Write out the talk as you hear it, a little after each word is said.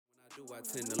I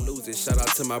tend to lose it. Shout out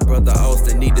to my brother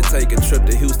Austin. Need to take a trip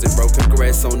to Houston, bro.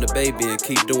 Congrats on the baby and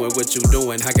keep doing what you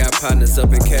doing. I got partners up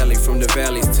in Cali, from the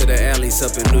valleys to the alleys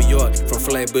up in New York, from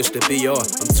Flatbush to BR.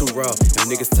 I'm too raw.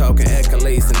 Them niggas talking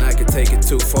accolades and I can take it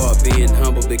too far. Being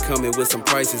humble, be coming with some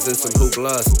prices and some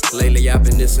hooplas. Lately I've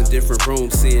been in some different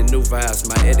rooms, seeing new vibes.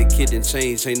 My etiquette done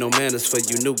changed, ain't no manners for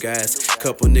you new guys.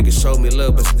 Couple niggas showed me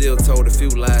love, but still told a few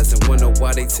lies. And wonder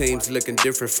why they teams looking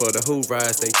different for the who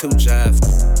rise. They too jive.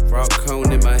 Rock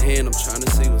cone in my hand, I'm trying to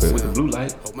see what's with the blue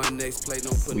light. Hope my next play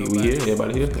don't put We here,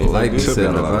 everybody here. Like you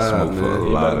said, a lot of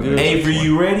smoke, man. Avery,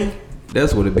 you ready?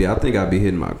 That's what it be. I think I be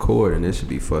hitting my cord and that should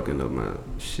be fucking up my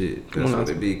shit. That's what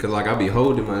it be. Cause like I be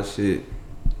holding my shit.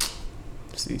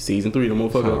 See, season 3, the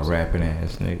motherfuckers. Rapping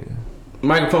ass nigga.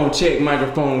 Microphone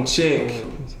check.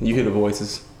 You hear the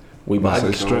voices. We about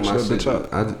to stretch that bitch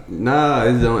out. Nah,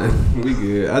 it don't. We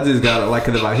good. I just got like,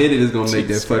 cause if I hit it, it's gonna make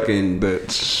that fucking.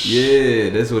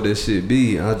 Yeah, that's what that shit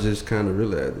be. I just kind of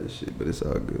realized that shit, but it's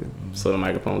all good. So the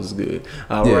microphones is good.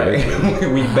 All right,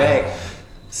 we back.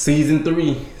 Season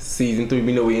 3.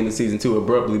 We know we ended season 2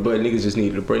 abruptly, but niggas just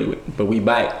needed a break. But we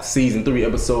back. Season 3,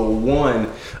 episode 1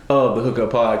 of the Hookup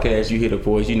Podcast. You hear the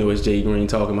voice. You know it's Jay Green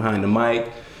talking behind the mic.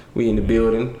 We in the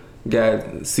building. Got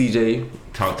CJ.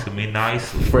 Talk to me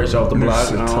nicely. Fresh off the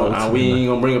block. We ain't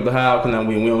gonna bring up the hive because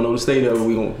we don't know the state of it.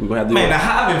 We gonna have to. Man, the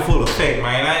hive in full effect,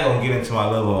 man. I ain't gonna get into my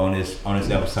level on this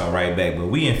episode right back, but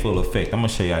we in full effect. I'm gonna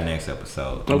show y'all next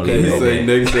episode. Okay, say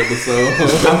next episode.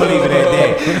 I'm gonna leave it at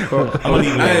that. I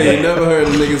ain't never heard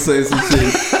a nigga say some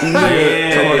shit.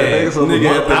 Nigga at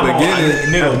the beginning.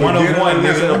 Nigga, one of one,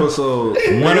 nigga. Episode.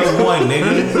 One of one,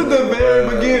 nigga. The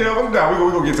very beginning. We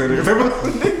gonna get to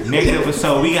this. Next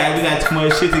episode, we got too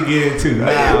much shit to get into. Nah,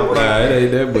 it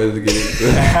ain't that much to get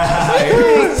into.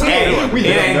 Hey, it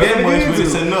ain't that much, but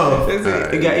it's enough.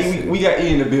 We got E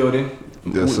in the building.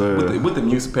 Yes, sir. With the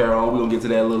Muse apparel on. We're gonna get to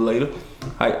that a little later.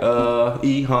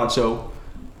 E Honcho,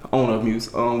 owner of Muse.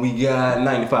 We got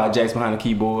 95 Jacks behind the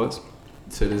keyboards.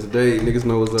 To this day, niggas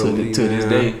know what's up. To this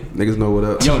day, niggas know what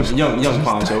up. Young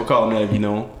Poncho, call him that if you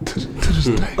know him. To this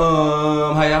day.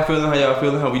 How y'all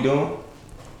feeling? How we doing?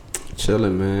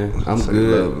 Chilling, man. I'm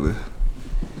good. Lovely.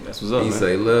 That's what's up, He man.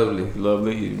 say lovely.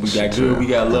 Lovely. We got good. We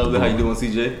got lovely. How you doing,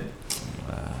 CJ?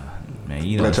 Man,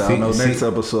 you know. Let y'all know next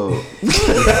episode.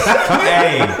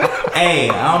 hey,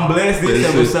 I'm blessed this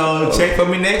episode. Check for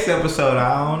me next episode.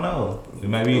 I don't know. It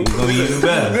might be gonna be even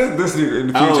better. This nigga in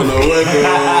the I don't know what's going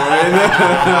on right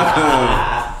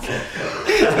now.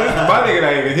 My nigga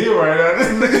not even here right now.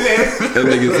 That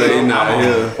nigga say he not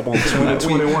here. I'm on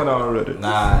 2021 already.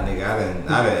 Nah, nigga, I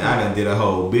done did a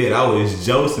whole bit. I was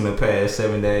josing the past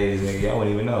 7 days, nigga. I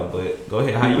wouldn't even know. But go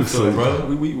ahead, how you feeling, brother?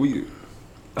 We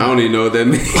I don't even know what that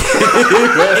means.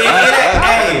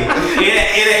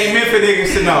 It ain't meant for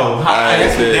niggas to know.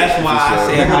 That's why I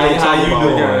said how you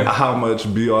doing. How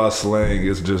much BR slang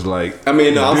is just like. I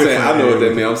mean, no, I'm saying I know what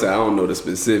that means. I'm saying I don't know the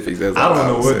specifics. That's I don't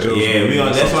know what Joe's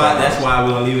Yeah, that's why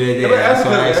we're gonna leave it at that.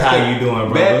 That's how you doing,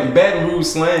 bro. Baton Rouge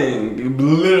slang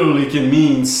literally can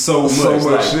mean so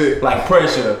much shit. Like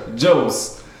pressure,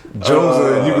 jokes.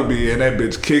 Jones, you could be in that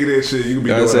bitch kicking that shit. You could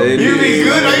be doing You be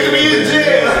good, or you could be in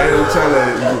jail.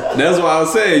 That's why I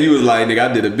was saying you was like, nigga,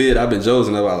 I did a bid. I've been Joe's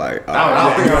and I was like,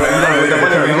 I don't think I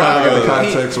got the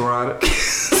context around it.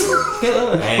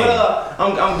 But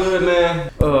I'm good,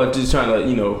 man. Just trying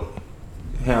to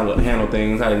handle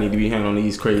things how they need to be handled in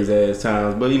these crazy ass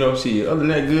times. But shit. Other than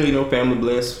that, good. Family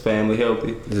blessed, family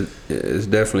healthy. It's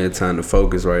definitely a time to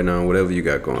focus right now on whatever you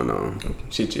got going on.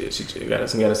 Shit.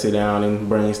 Gotta sit down and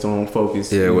brainstorm,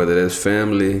 focus. Yeah, whether that's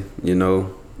family,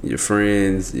 your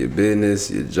friends, your business,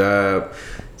 your job.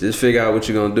 Just figure out what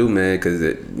you're gonna do, man. Cause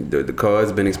the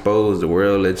card's been exposed. The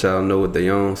world let y'all know what they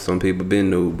own. Some people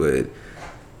been new, but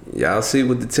y'all see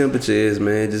what the temperature is,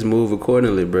 man. Just move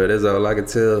accordingly, bro. That's all I can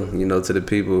tell, to the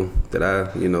people that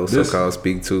I, so-called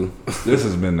speak to. This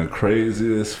has been the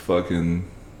craziest fucking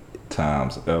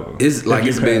times ever. It's like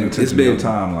it's been your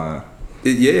timeline.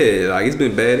 It's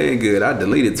been bad and good. I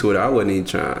deleted Twitter. I wasn't even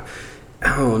trying.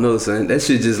 I don't know, son. That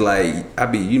shit just like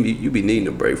you be needing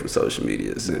a break from social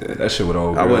media, son. That shit with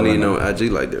old girl. I wasn't even on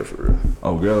IG like that for real.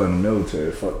 Oh, girl in the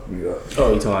military fucked me up.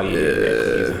 Oh, you talking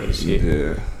about shit.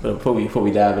 Yeah. But before we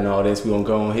dive in all this, we gonna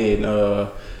go ahead and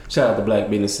shout out to black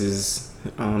businesses.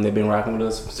 They've been rocking with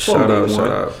us. Shout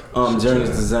out. Journeys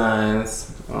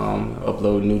Designs,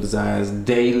 upload new designs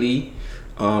daily.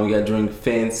 We got Drink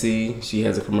Fancy. She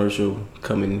has a commercial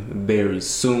coming very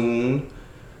soon.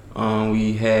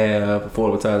 We have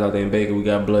affordable ties out there in Baker. We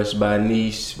got Blush by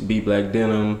Niche, Be Black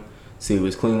Denim,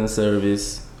 Silver's Cleaning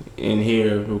Service. In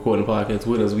here, recording podcasts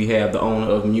with us, we have the owner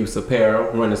of Muse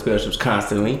Apparel, running specials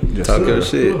constantly. Yes, Talk your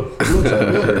sir.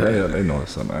 shit. They know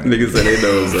something. Niggas say they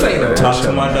know something. Talk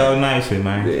to my dog nicely,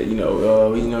 man. Yeah,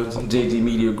 JG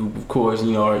Media Group, of course.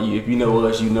 If you know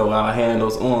us, you know our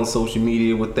handles on social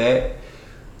media with that.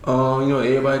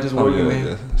 Everybody just working, man.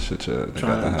 Yeah. Shit, yeah.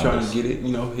 Trying to get it.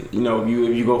 If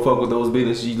you go fuck with those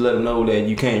businesses, you let them know that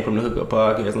you came from the Hookup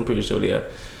Podcast. I'm pretty sure they'll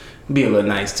be a little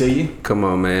nice to you. Come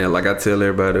on, man. Like I tell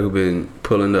everybody who been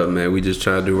pulling up, man, we just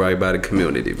trying to do right by the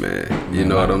community, man. You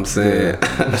know what I'm saying?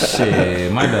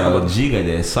 Shit, my dog G got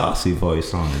that saucy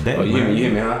voice on today. Oh, you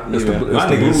hear me, huh? It's the blue My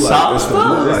light. nigga saucy.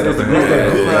 It's the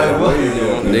blue light.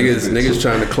 Niggas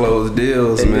trying to close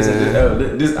deals, man.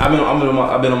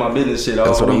 I've been on my business shit all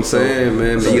week. That's what I'm saying,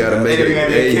 man. But you gotta make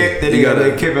it. You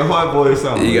gotta Kevin Hart voice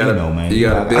on. You gotta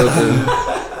build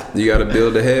the. You gotta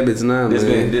build the habits now,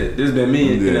 man. This been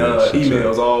me in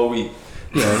emails all week.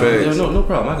 Yeah, no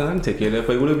problem. I can take care of that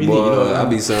for you. Whatever you need. I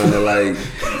be sounding like,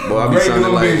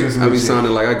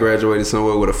 I graduated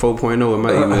somewhere with a 4.0 in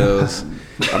my emails.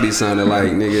 I be sounding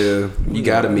like, nigga, you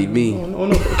gotta meet me. No.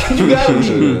 You gotta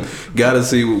meet me. Gotta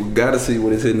see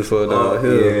what it's hitting for down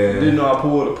here. Yeah. Didn't know I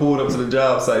pulled up to the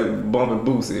job site bumping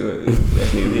boots.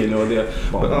 That's neither here nor there.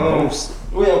 But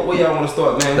where y'all want to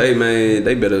start, man?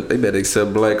 They better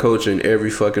accept black culture in every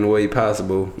fucking way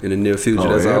possible in the near future.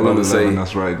 That's all I'm gonna say.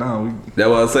 That's right now. That's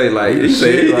what I say. Like he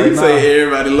say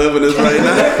everybody loving us right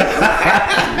now.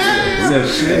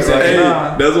 Hey,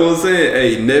 that's what I'm saying.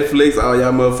 Hey, Netflix, all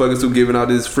y'all motherfuckers who giving out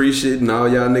this free shit, and all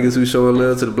y'all niggas who showing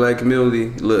love to the black community.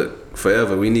 Look,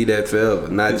 forever. We need that forever,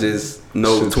 not just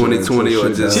 2020 or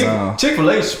just.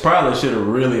 Chick-fil-A probably should have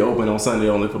really opened on Sunday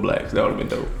only for blacks. That would have been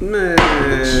dope. Man,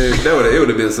 it would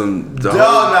have been some. That's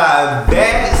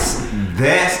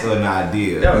an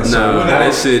idea.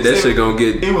 That shit gonna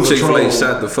get Chick-fil-A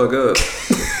shot the fuck up.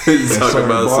 Talking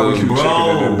about some barbecue chicken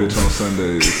in that bitch on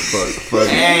Sundays. Fuck.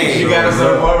 Hey, you got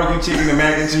some barbecue chicken and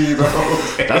mac and cheese, bro.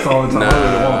 That's the only time I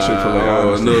really want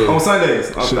Chick-fil-A. No. On Sundays.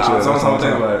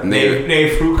 They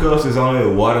fruit cups is only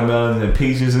watermelons and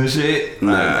peaches and shit.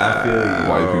 Nah, I feel you.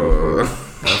 White people.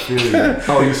 I feel you.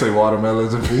 Oh, you say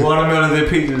watermelons and peaches? Watermelons and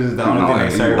peaches is the only thing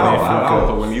they serve. I don't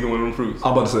fuck with neither one of them fruits.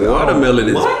 I'm about to say watermelon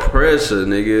is pressure,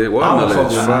 nigga. Watermelon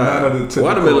is fire.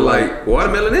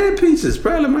 Watermelon and peaches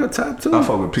probably my top two. I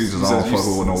fuck with peaches. I don't fuck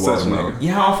with no watermelon.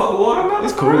 You don't fuck with watermelon?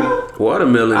 It's cool.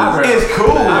 Watermelon it's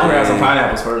cool. I grab some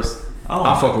pineapples first. Oh,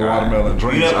 I fuck with watermelon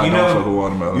drinks. I don't fuck with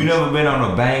watermelon. You never been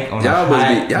on a bank on y'all a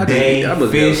hot day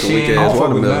fishing? I don't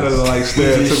fuck with none of the like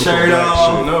stereotypical shirt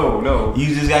off. No.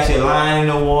 You just got your line in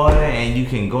the water and you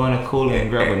can go in the cooler and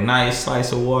grab a nice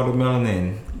slice of watermelon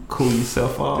and cool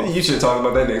yourself off. You should talk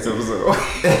about that next episode. Hell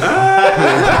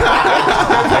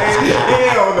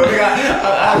no, I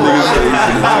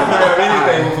grab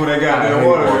anything before that goddamn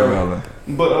watermelon.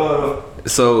 But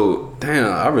so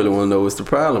damn, I really want to know what's the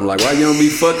problem. Like, why you don't be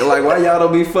fucking? Like, why y'all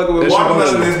don't be fucking with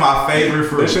watermelon? Is my favorite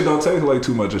fruit. That shit don't taste like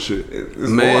too much of shit.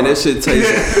 Man, that shit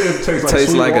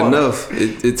tastes like enough.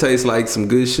 It tastes like some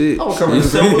good shit. What's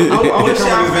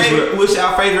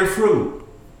your favorite fruit?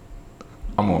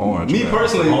 I'm on orange. Me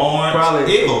personally, orange.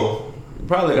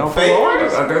 Probably don't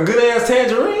orange. A good ass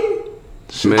tangerine.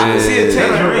 Man, I can see a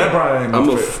tangerine.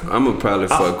 I'm probably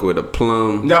fuck with a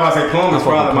plum. Yeah, I say plum is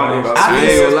probably my name. I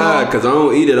ain't gonna lie, cause I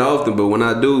don't eat it often, but when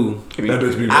I do, that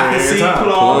bitch be I can see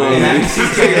plum and I can see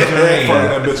tangerine.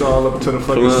 That bitch all up to the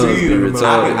fucking seed.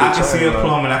 I can see a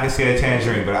plum and I can see a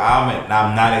tangerine, but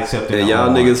I'm not accepting. And y'all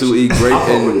niggas who eat grape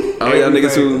and all y'all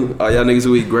niggas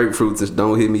who eat grapefruits just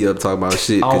don't hit me up talking about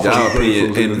shit, cause y'all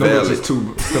opinion invalid.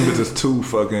 Them bitches too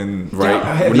fucking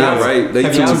right. Not right. They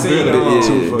too big.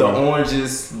 The oranges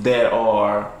that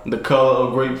are the color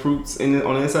of grapefruits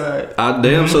on the inside. I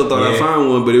damn sure thought I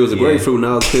found one, but it was a grapefruit and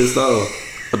I was pissed off.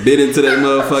 I bit into that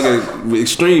motherfucker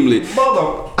extremely. I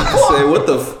said, what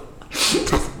the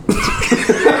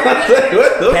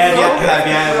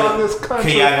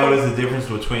Can y'all notice the difference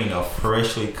between a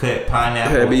freshly cut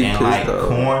pineapple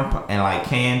and like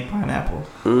canned pineapple?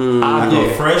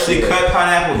 A freshly cut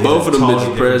pineapple. Both of them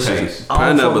bitches precious.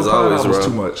 Pineapple's always raw.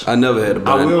 Too much. I never had a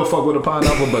bad. I will fuck with a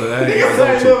pineapple, but I ain't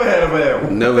never had a bad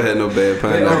one. Never had no bad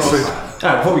pineapple.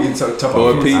 Alright, before we get tough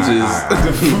or peaches.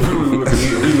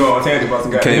 We go on tangent about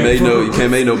some guys. You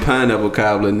can't make no pineapple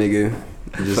cobbler, nigga.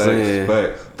 I'm just saying.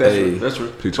 That's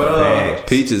true.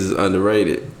 Peaches is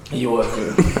underrated. Yours.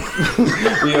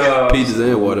 Peaches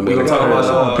and watermelon. We gonna talk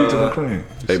about peaches and cream.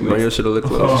 Hey, bring your shit a little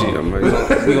closer.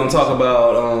 We gonna talk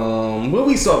about what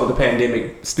we saw with the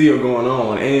pandemic still going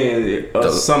on and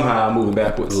us somehow moving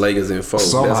backwards. Lakers in 4.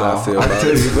 Somehow. That's how I feel about I tell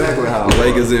you exactly how.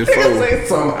 Lakers in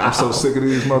 4. I'm so sick of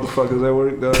these motherfuckers at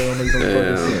work. That don't make no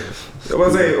fucking sense. I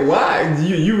was saying, why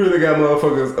you really got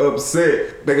motherfuckers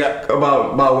upset? They got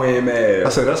about wearing masks. I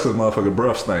said that's because motherfucking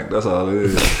breath stink. That's all it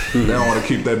is. They don't want to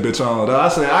keep that bitch on. I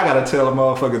said I gotta tell a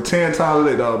motherfucker 10 times a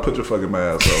day, dog, put your fucking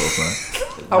mask on, son.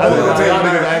 I want to tell y'all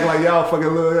niggas act like y'all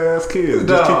fucking little ass kids.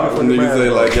 Just keep your fucking mask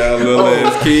on. Like y'all little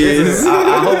ass kids.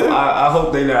 I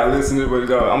hope they not listening,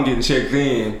 but I'm getting checked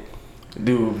in.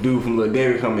 Dude from Little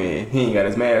Derry come in. He ain't got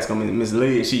his mask on. Miss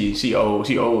Liz, she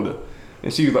older.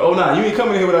 And she was like, oh, nah, you ain't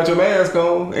coming here without your mask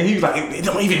on. And he was like, it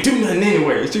don't even do nothing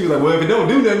anyway. She was like, well, if it don't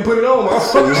do nothing, put it on,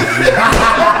 motherfucker. It's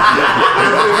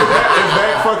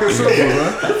that fucking simple,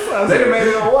 man. They done made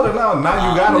it on order now. Now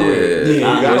you gotta wear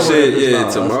it. Yeah,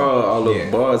 tomorrow all the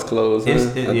bars closed. I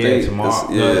think tomorrow.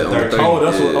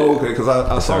 That's what. Okay, because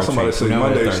I saw somebody say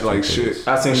Monday, like shit.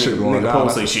 I seen shit going down.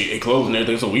 Post say shit, they closing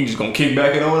everything, so we just gonna kick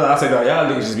back it on. I said, y'all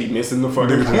niggas just be missing the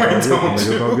fucking point. Niggas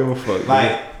don't give a fuck.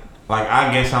 Like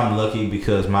I guess I'm lucky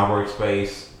because my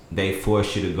workspace, they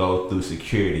force you to go through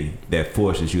security that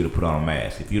forces you to put on a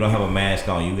mask. If you don't have a mask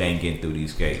on, you ain't getting through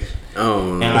these gates.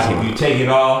 Oh, and like if you take it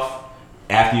off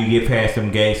after you get past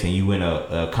them gates and you in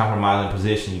a compromising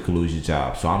position, you can lose your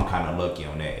job. So I'm kind of lucky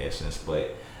on that essence.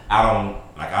 But I don't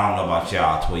know about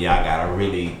y'all to where y'all gotta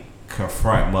really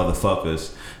confront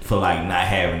motherfuckers for like not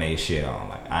having their shit on.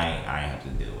 Like I ain't have to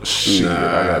deal with it. Shit,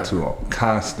 I got to on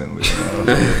constantly.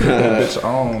 That bitch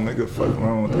on, nigga. Fuck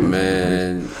wrong with that.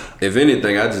 Man, if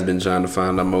anything, I just been trying to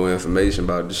find out more information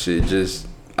about the shit.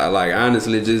 I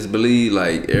honestly just believe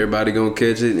like everybody gonna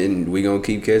catch it and we gonna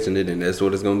keep catching it and that's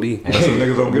what it's gonna be. That's what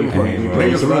niggas don't give a fuck.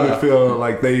 Niggas really feel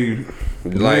like they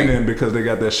winning because they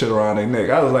got that shit around their neck.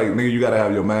 I was like, nigga, you gotta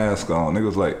have your mask on.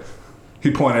 Niggas like. He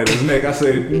pointed at his neck. I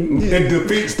said, it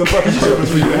defeats the fucking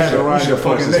purpose for you to have it around your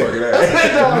fucking neck.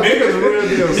 Niggas really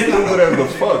stupid as the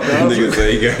fuck, dog. Niggas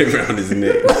say he got it around his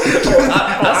neck. I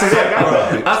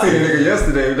seen a nigga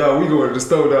yesterday, dog. We go to the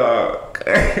store, dog.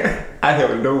 I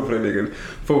held a door for the nigga.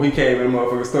 Before he came in the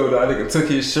motherfucking store, dog, nigga took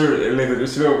his shirt and lifted the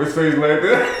shit over his face like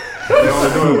that. They only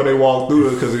do it when they walk through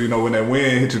it because, you know, when that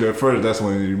wind hit you there first, that's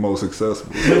when you're most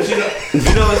successful. But you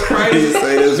know what's crazy? You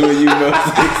say that's when you most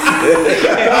successful.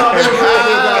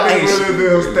 They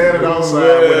really standing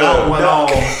outside without one on,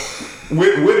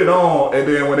 with it on, and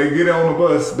then when they get on the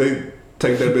bus, they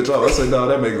take that bitch off. I said, no,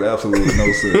 that makes absolutely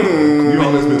no sense. You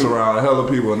own this bitch around a hella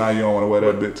people, and now you don't want to wear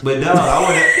that bitch. But dog, I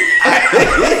want to...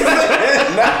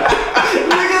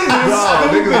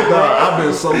 I've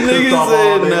been so pissed off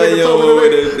all day.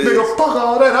 Nigga, fuck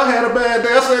all that. I had a bad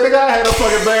day. I said, nigga, I had a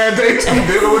fucking bad day too.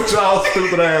 Dealing with y'all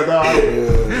stupid ass dog.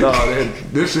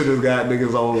 This shit has got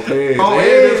niggas on edge.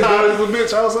 It's hot as a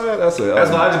bitch outside. That's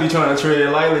why I just be trying to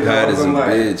tread lightly. Hot as a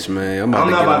bitch, man. I'm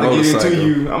not about to get into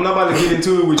you. I'm not about to get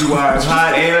into it with you while it's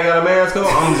hot and I got a mask on.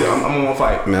 I'm gonna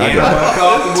fight. Man, I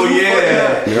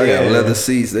got leather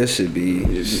seats. That should be.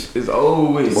 It's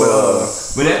always.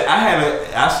 But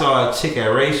I saw a chick at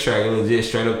a racetrack legit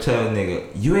straight up telling nigga,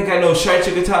 you ain't got no shirt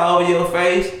you can tie over your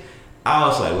face. I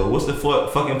was like, well, what's the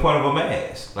fucking point of a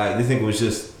mask? Like this nigga was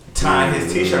just tying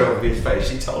his t-shirt over his face.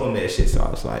 She told him that shit, so I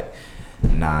was like,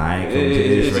 nah, I ain't coming to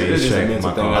this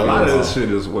racetrack. A lot of this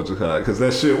shit is what you call it, because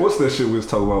that shit. What's that shit we was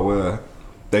talking about where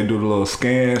they do the little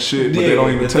scan shit, but they don't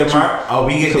even touch you. Oh,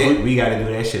 we gotta do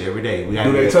that shit every day.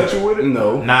 Do they touch you with it?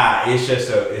 No. Nah, it's just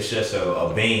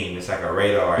a beam. It's like a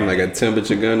radar. Like a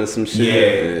temperature gun or some shit. Yeah.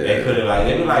 They put it like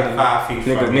they be like 5 feet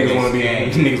from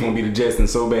niggas wanna be the Jetson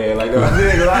so bad. Like, how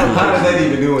does that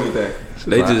even do anything?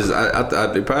 They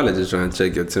probably just trying to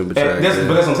check your temperature. But that's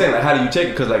what I'm saying. Like, how do you check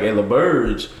it? Because like at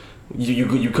LaBerge,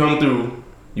 you come through,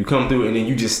 and then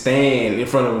you just stand in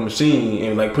front of a machine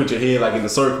and like put your head like in a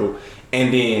circle.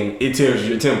 And then it tells you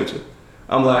your temperature.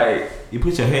 I'm like, you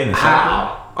put your head in a circle.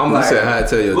 How? I'm like, said how to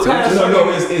tell your temperature? No,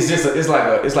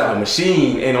 it's like a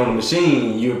machine, and on the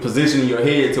machine you're positioning your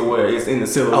head to where it's in the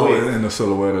silhouette. Oh, it's in the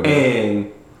silhouette.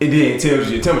 And it then tells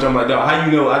you your temperature. I'm like, dog, how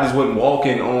you know I just wasn't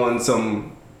walking on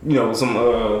some How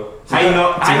you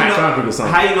know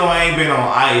I ain't been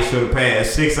on ice for the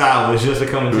past 6 hours just to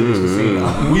come into this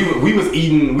casino? We was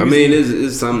eating.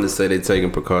 It's something to say they taking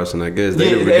precaution. I guess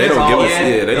they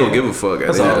don't give a fuck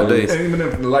at the end of the day. Even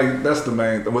if like that's the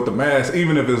main with the mask,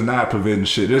 even if it's not preventing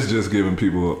shit, it's just giving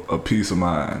people a peace of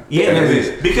mind. Yeah,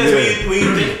 because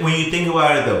when you think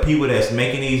about it, the people that's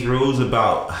making these rules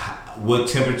about what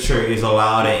temperature is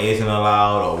allowed and isn't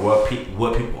allowed, or what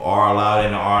people are allowed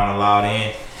and aren't allowed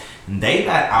in. they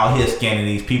not out here scanning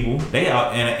these people. They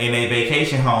out in a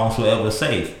vacation homes forever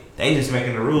safe. They just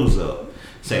making the rules up.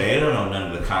 So they don't know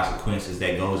none of the consequences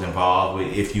that goes involved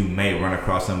with if you may run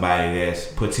across somebody that's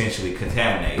potentially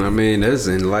contaminated. I mean, that's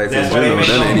in life in That's why they general. make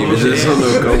That ain't even just on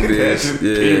the COVID.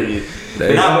 Period. Yeah.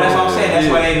 No, but that's what I'm saying. That's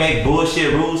why they make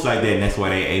bullshit rules like that, and that's why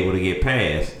they able to get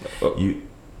passed. You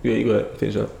go ahead,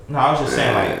 finish up. No, I was just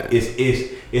saying, like,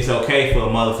 it's okay for a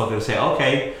motherfucker to say,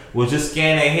 okay, we'll just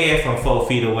scan their head from 4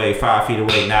 feet away, 5 feet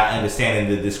away, not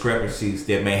understanding the discrepancies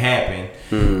that may happen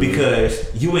because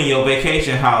you in your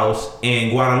vacation house in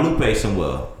Guadalupe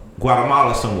somewhere,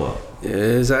 Guatemala somewhere. Yeah,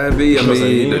 it's how it be. I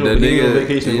mean, the nigga,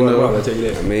 vacation, you know, I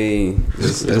mean,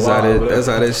 that's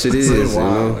how that shit is, you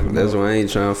know. That's why I ain't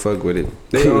trying to fuck with it.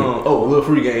 They a little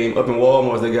free game up in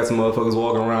Walmart. They got some motherfuckers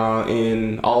walking around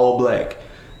in all black.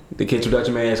 They catch you without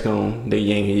your mask on, they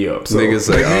yanking you up. So, niggas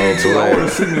say all black.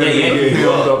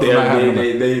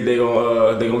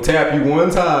 They gonna tap you one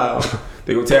time.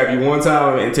 They gonna tap you one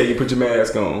time and tell you put your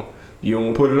mask on. You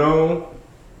don't put it on.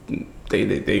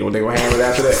 They gonna hammer it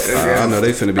after that. I know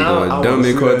they finna be going dumb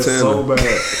in Cortana. So bad.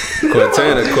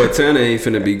 Cortana ain't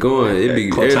finna be going. It be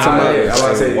every time I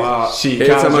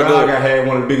had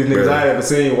one of the biggest niggas I ever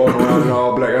seen walking around in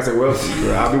all black. I said, well,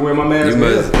 I'll be wearing my mask.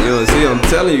 You see, I'm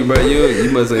telling you, bro. You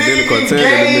must have been in Cortana in a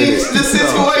minute. The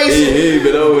situation. He ain't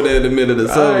been over there in a minute or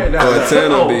something.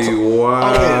 Cortana be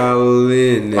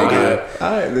wildin', nigga.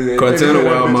 Cortana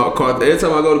Walmart. Every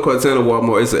time I go to Cortana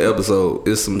Walmart, it's an episode.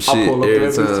 It's some shit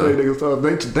every time.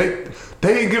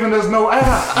 They ain't giving us no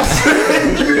app.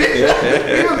 You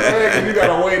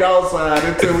gotta wait outside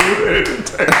until we ready to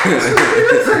take.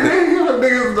 They ain't giving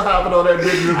niggas hopping on that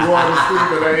bitch and going to sleep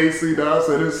in the AC. I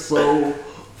said it's so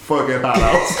fucking hot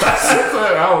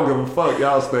outside. I don't give a fuck.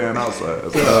 Y'all staying outside.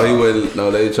 Oh, he wasn't.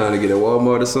 No, they trying to get at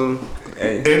Walmart or something.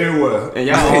 Anywhere. And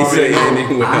y'all already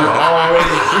anywhere.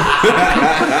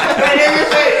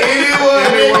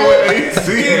 Anywhere with AC.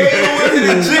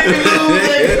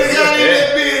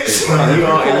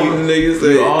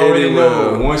 You already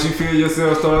know. Once you feel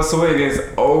yourself start sweating, it's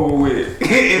over with.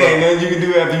 It ain't nothing you can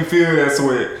do after you feel that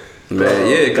sweat. Man,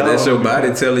 yeah, cause that's your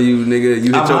body telling you, nigga,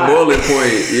 you hit your boiling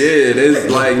point. Yeah, that's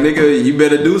like, nigga, you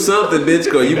better do something, bitch,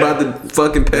 cause you about to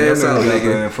fucking pass out,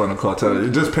 nigga. In front of Cortana,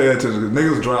 you just pay attention.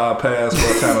 Niggas drive past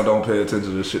Cortana, don't pay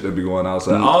attention to the shit that be going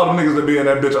outside. All the niggas that be in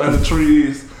that bitch under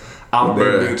trees. Out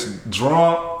there, bitch,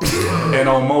 drunk and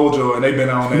on Mojo, and they been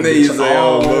on that bitch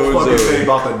all fucking day,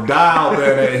 about to die out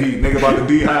there in that heat. Nigga about to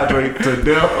dehydrate to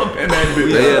death in that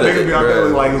bitch. Niggas be out there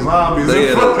like zombies.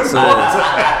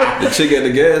 The chick at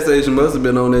the gas station must have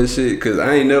been on that shit, cause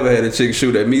I ain't never had a chick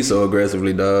shoot at me so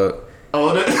aggressively, dog.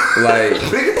 Oh, like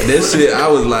this shit, I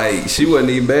was like, she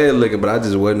wasn't even bad looking, but I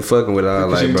just wasn't fucking with her. I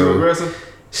was like, she bro, too aggressive.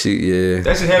 Yeah.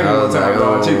 That shit happened one time,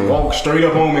 dog. Chick walked straight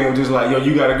up on me and was just like, yo,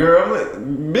 you got a girl? I'm like,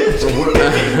 bitch.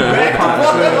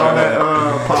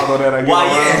 Why,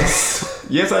 yes.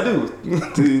 Yes, I do.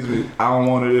 Tease me. I don't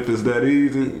want it if it's that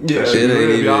easy. Yeah,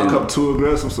 if y'all come too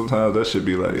aggressive, sometimes that should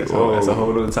be like, that's a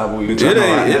whole other topic. It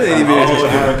ain't even.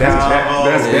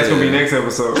 That's gonna be next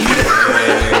episode.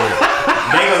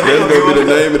 That's gonna be the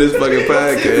name of this fucking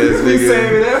podcast, nigga.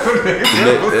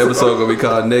 The episode gonna be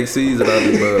called Next Season. I'll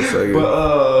be motherfucker.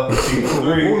 But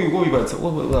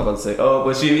what was I about to say?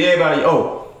 But shit, everybody.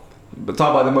 But talk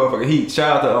about the motherfucking heat.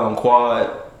 Shout out to Quad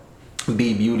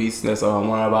B Beauties. That's one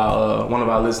of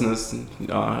our listeners.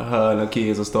 Her and her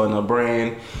kids are starting a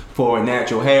brand for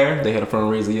natural hair. They had a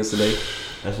fundraiser yesterday.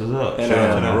 That's what's up. And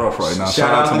rough right now.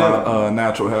 Shout out to my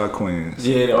natural hair queens.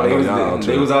 Yeah, they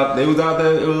was out there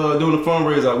doing a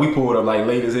fundraiser. We pulled up like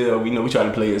late as hell. We try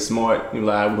to play it smart. We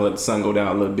gonna let the sun go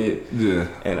down a little bit. Yeah.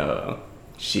 And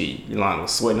Yolanda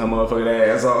was sweating her motherfucking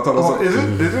ass off. Is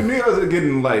it me or is it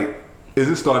getting like? Is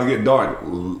it starting to get dark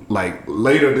like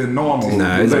later than normal?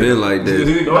 Nah, it's been like that.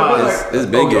 It's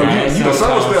been getting. The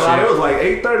sun was still out. It was like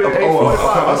 8:30, 8:45.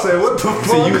 I said, what the fuck?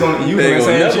 See, you was on the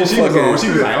same shit she was on. She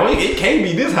was like, it can't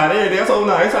be this hot every day. So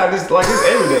no, it's hot like this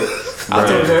every day.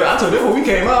 I told them when we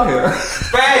came out here.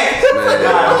 Facts.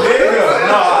 Nah,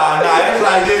 it's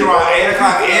like this around 8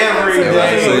 o'clock every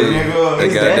day, nigga.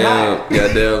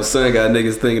 Goddamn sun got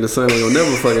niggas thinking the sun ain't gonna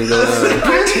never fucking go down.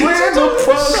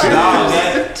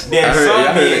 I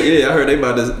heard they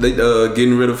about to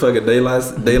getting rid of fucking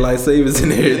daylight savings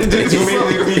and everything.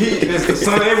 There's the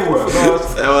sun everywhere.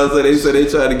 They said they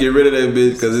trying to get rid of that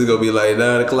bitch because it's gonna be like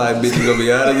 9 o'clock, bitch. It's gonna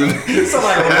be out of it.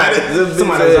 Somebody was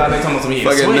out there talking about some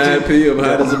fucking 9 p.m.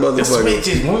 hot as a motherfucker. The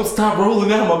switches won't stop rolling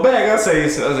down my back. I say,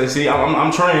 see,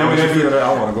 I'm trained. I'm in that bitch.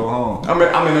 I want to go home. I'm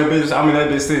in that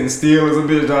bitch sitting still as a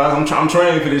bitch, dog. I'm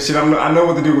trained for this shit. I know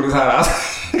what to do with this hot house.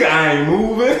 I ain't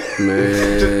moving.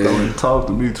 Man, Don't talk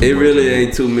to me too it much. really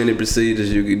ain't too many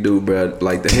procedures you can do, bro.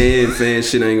 Like the hand fan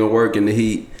shit ain't gonna work in the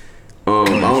heat. I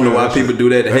don't know why people do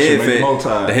that. The hand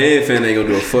fan ain't gonna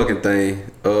do a fucking thing.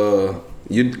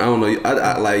 I don't know.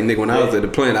 I like Nick when I was at the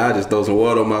plant, I just throw some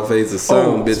water on my face or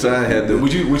something, bitch. I had to.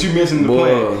 Would you mention the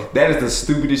plant? That is the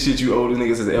stupidest shit you oldest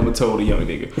niggas has ever told a young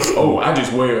nigga. Oh, I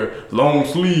just wear long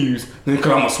sleeves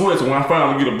because I'm a sweat. So when I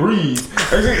finally get a breeze,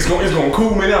 it's gonna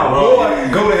cool me down. Boy,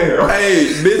 go to hell.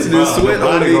 Hey, bitch, this sweat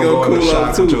on me gonna cool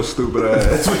off too. Your stupid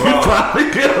ass. You finally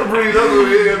get a breeze. That's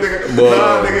what it is, nigga.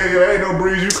 Nah, nigga, there ain't no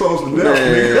breeze. You close to death,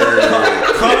 nigga.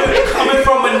 Coming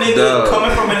from a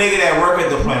nigga that work at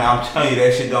the plant, I'm telling you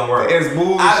that shit don't work. It's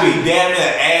bullshit. I be damn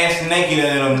near ass naked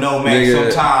in them Nomex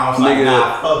sometimes. Like,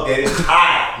 nah, fuck that. It's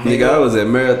hot, nigga. I was at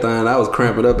Marathon. I was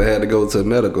cramping up and had to go to a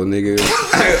medical, nigga.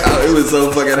 It was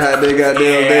so fucking hot. They goddamn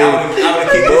day. I would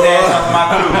kick his ass off my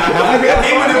crew.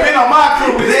 He would have been on my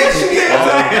crew with that shit.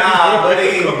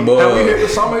 Have we hit the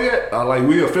summer yet? Like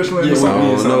we officially in the summer?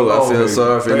 I don't know. I feel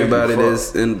sorry for anybody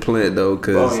that's in the plant though,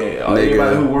 cause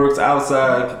anybody who works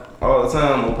outside all the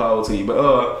time, more power to you.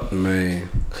 But man,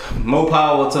 more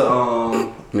power to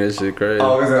that shit crazy.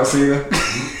 August Alsina.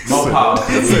 More power.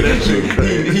 That shit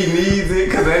crazy. He needs it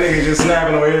because that nigga just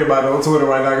snapping on everybody on Twitter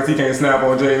right now because he can't snap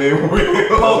on Jay.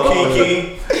 Oh,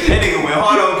 Kiki. That nigga went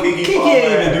hard on Kiki. Kiki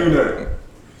ain't even do nothing.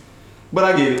 But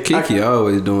I get it. Kiki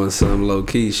always doing something low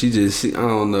key. She I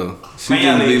don't know. She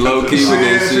Man, just be low key with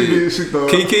that shit. She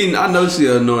Kiki, I know she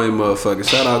an annoying motherfucker.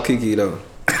 Shout out Kiki though.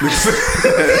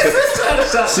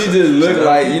 She just look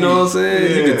like, you know what I'm saying? Yeah.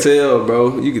 You can tell,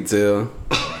 bro. You can tell.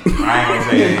 I ain't gonna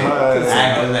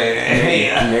say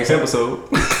that. Next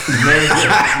episode. Next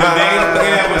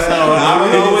episode. I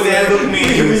don't know what that look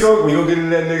means. We gonna get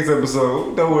into that next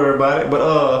episode. Don't worry about it. But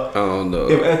I don't know.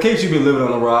 in case you've been living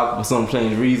on a rock for some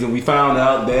strange reason, we found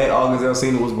out that August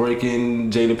Alsina was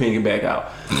breaking Jada Pinkett back out.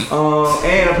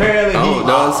 And apparently I don't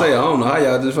know how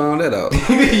y'all just found that out.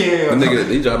 yeah. The nigga,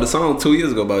 he dropped a song 2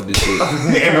 years ago about this shit.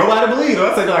 And nobody believed him.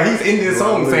 I said, like, he's in this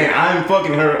song saying, I'm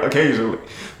fucking her occasionally.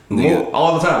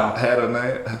 All the time. had a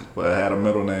name, but had a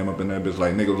middle name up in that bitch.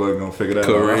 Like niggas wasn't gonna figure that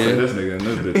out. I said, this nigga and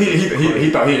this bitch. He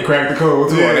thought he had cracked the code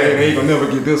too. Yeah. They ain't gonna never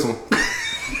get this one.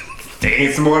 They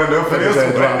ain't smart enough for this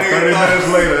one. 30 minutes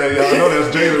later, y'all know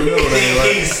that's Jada's middle name,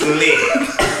 right? He's slick.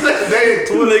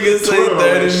 Niggas say 30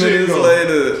 minutes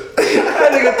later.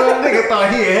 That nigga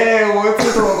thought he had one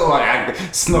too. So I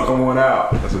snuck him one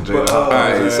out. That's a Jada.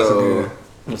 Alright, so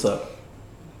What's up?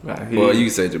 Right, well, you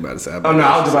said you're about to say. Oh no,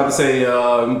 I was just about to say,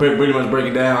 pretty much break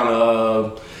it down.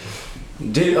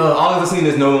 August Alsina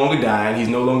is no longer dying. He's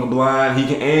no longer blind. He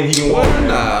can walk.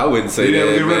 Nah, I wouldn't say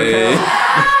that, man.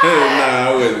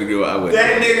 Nah, I wouldn't go. I wouldn't.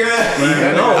 That nigga.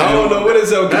 I don't know what his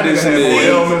health condition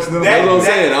is. That's what I'm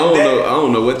saying. I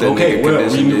don't know what that nigga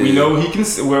condition is. We know he can.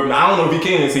 Well, I don't know if he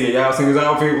can see it. Y'all seen his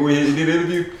outfit when he did the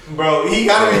interview? Bro, he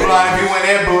gotta be blind if he went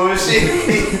that bullshit.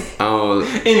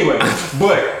 Anyway,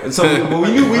 but we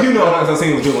do know August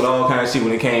Alsina was doing all kinds of shit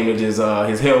when it came to just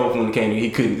his health. When it came to he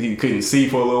couldn't see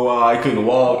for a little while. He couldn't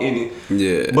walk.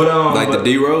 Yeah, but the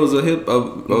D Rose of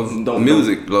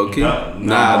music, low key.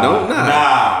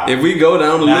 Nah. If we go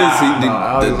down the list,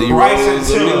 the D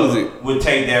Rose of music would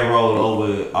take that role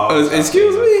over.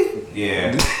 Excuse me.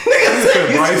 Yeah.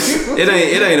 It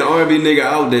ain't an R&B nigga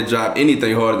out there drop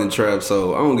anything harder than trap.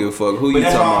 So I don't give a fuck who you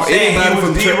talking about. He was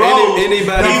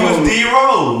D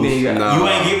Rose. You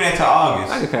ain't giving that to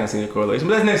August. I can kind of see the correlation,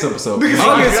 but that's next episode.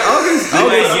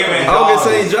 August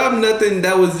ain't dropped nothing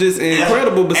that was just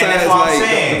incredible. Besides,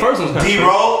 like the first one's D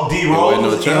Rose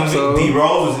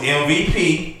was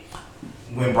MVP.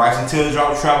 When Bryson Tiller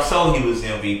dropped Trap Soul, he was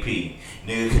MVP.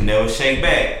 Nigga could never shake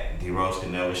back. D Rose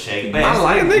could never shake back. I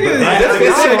like nigga.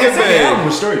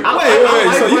 That's straight.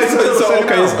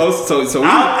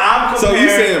 So you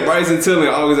saying Bryson Tiller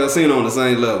and August Alsina on the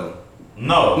same level?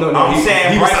 No. I'm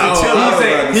saying Bryson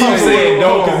Tiller. He was saying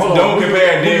don't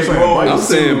compare Derrick Rose. I'm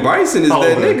saying Bryson is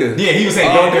that nigga. Yeah, he was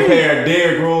saying don't compare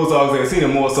Derrick Rose to August Alsina,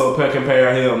 more so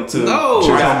compare him to. No.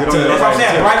 That's what I'm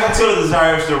saying. Bryson Tiller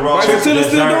deserves the role. Bryson Tiller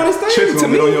still doing his thing to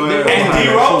me. And D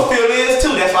Rose still is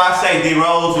too. That's why I say D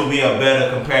Rose would be a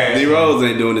better comparison. D Rose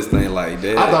ain't doing this thing like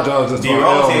that. I thought y'all was just talking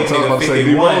about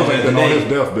D Rose ain't been on his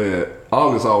deathbed.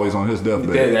 August always on his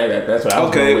deathbed. That's what I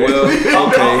was okay,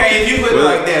 if you put it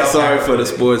like that. Sorry for the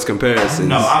sports comparisons.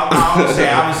 No, I'm just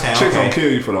saying. Chicks gonna kill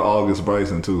you for the August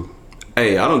Bryson too.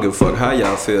 Hey, I don't give a fuck how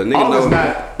y'all feel.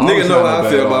 Nigga know how I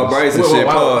feel about Bryson shit.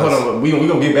 Hold on, we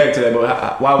gonna get back to that,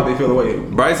 but why would they feel the way?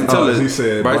 Bryson Tiller,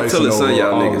 son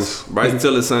y'all niggas. Bryson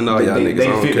Tiller, son all y'all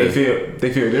niggas.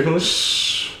 They feel differently.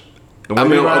 I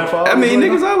mean,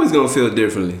 niggas always gonna feel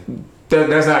differently.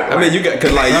 That's not. I mean, you got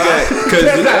because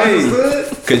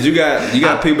you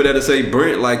got people that'll say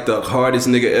Brent like the hardest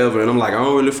nigga ever, and I'm like, I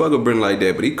don't really fuck with Brent like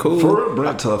that, but he cool. For real,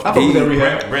 Brent tough. I fuck with that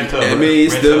rehab. Brent tough. I mean,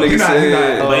 it's still niggas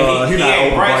saying He not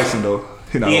over Bryson though.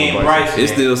 He ain't Bryson.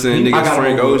 it's still saying niggas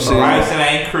Frank Ocean. Bryson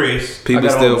ain't Chris. People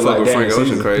still fuck with Frank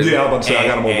Ocean crazy. Yeah, I was about to say I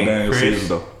got him over Daniel Chris Caesar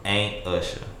though. Ain't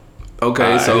Usher.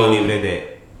 Okay, so leave it at that.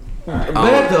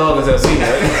 Black Dog is LC,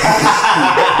 right?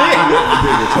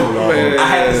 I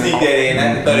had to sneak that in. I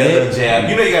had to throw that little jab.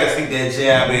 You know you gotta sneak that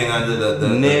jab in under the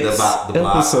next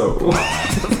episode.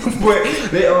 But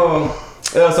they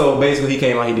so basically he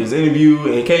came out, he did his interview,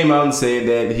 and he came out and said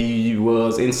that he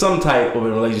was in some type of a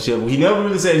relationship. He never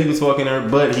really said he was fucking her,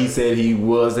 but he said he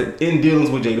was in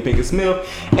dealings with Jada Pinkett Smith,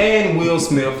 and Will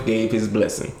Smith gave his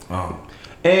blessing.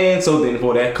 And so then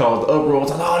for that caused the uproar.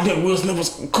 It's like, oh, nigga, Will Smith was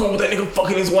cool with that nigga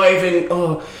fucking his wife and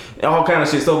all kind of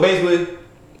shit. So basically, the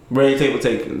Red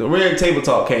Table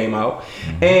Talk came out,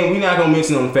 and we're not gonna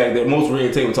mention on the fact that most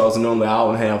Red Table Talks are normally an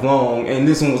hour and a half long, and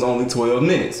this one was only 12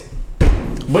 minutes.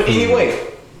 But anyway,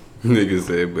 nigga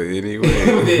said, but anyway,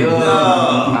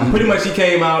 pretty much he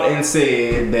came out and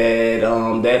said that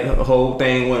that whole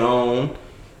thing went on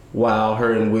while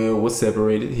her and Will was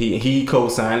separated. He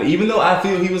co-signed it, even though I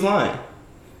feel he was lying.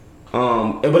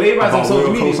 But everybody's on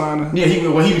social media. Yeah, he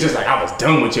was just like, I was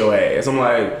done with your ass. I'm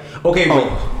like, okay,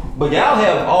 but y'all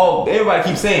have everybody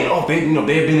keeps saying,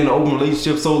 they've been in an open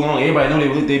relationship so long. Everybody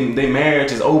know they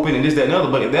marriage is open and this, that, and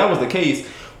other. But if that was the case,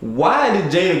 why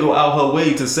did Jada go out her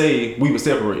way to say we were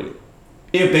separated?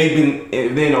 If they're in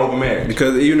an open marriage.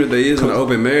 Because even if there is an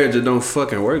open marriage, it don't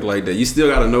fucking work like that. You still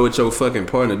gotta know what your fucking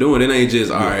partner doing. It ain't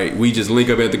just, alright, we just link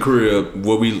up at the crib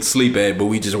where we sleep at, but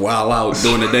we just wild out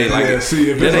during the day. Like, see,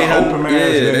 if it's an open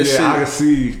marriage, then I can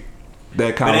see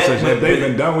that conversation. If they've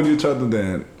been done with each other,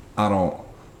 then I don't.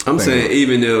 I'm saying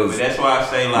even if. But that's why I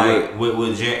say, like, with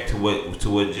what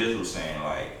Jiz was saying,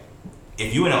 like,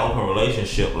 if you in an open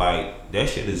relationship, like, that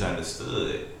shit is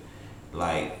understood.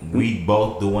 Like, we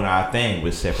both doing our thing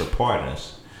with separate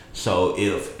partners. So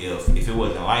if it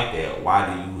wasn't like that,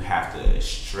 why do you have to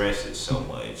stress it so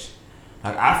much?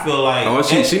 Like, I feel like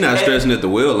she not stressing at the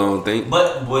will, I don't think.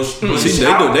 But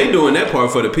they doing that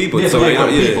part for the people. So but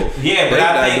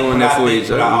I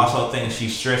also think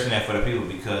she's stressing that for the people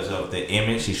because of the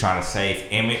image. She's trying to save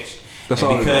image. That's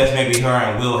all because maybe her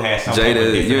and Will had something.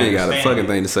 Jada, you ain't got a fucking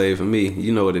thing to say for me.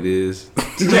 You know what it is.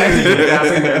 You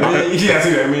gotta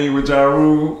see that meme with Ja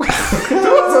Rule.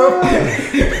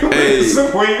 Hey,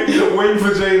 waiting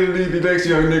for Jada to be the next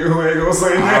young nigga who ain't gonna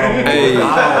say that. Hey,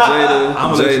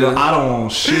 Jada, I don't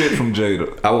want shit from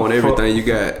Jada. I want everything you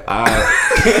got.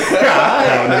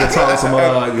 Nigga talk some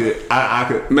I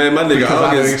could. Man, my nigga, because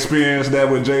I could experience that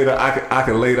with Jada. I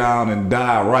could lay down and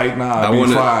die right now. I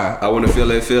want to feel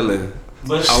that feeling.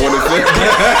 But I want to feel.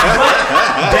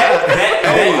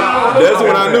 That's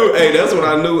what I knew. Hey, that's what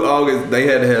I knew. August, they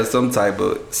had to have some type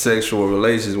of sexual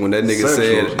relations. When that nigga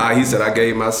said, he said, I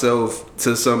gave myself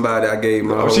to somebody. I gave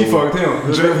my. She fucked him.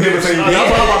 That's what I'm about to say.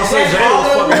 Jada was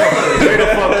fucking him.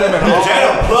 Jada fucked him.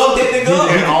 Jada plugged that nigga up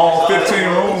in all 15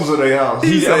 rooms of their house.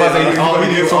 He did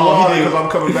because I'm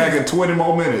coming back in 20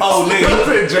 more minutes. Oh,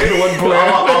 nigga. Jada wasn't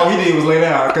playing. All he did was lay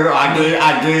down because I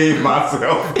gave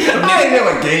myself. I ain't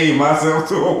never gave myself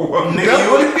to a woman.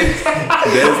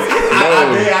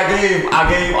 I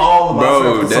gave all of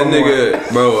myself to someone.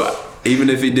 Nigga, even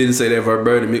if he didn't say that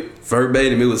verbatim,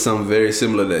 it was something very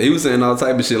similar to that. He was saying all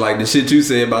type of shit, like the shit you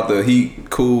said about he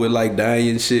cool with like dying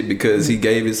and shit because he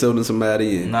gave himself to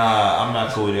somebody. And nah, I'm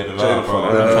not cool with that at all,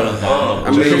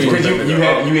 bro.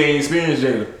 You ain't experienced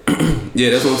Jada.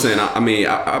 Yeah, that's what I'm saying.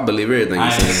 I believe everything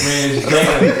you're saying. I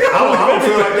don't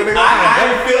feel like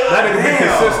that nigga been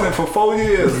consistent for 4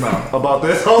 years now about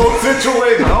this whole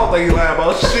situation. I don't think he lied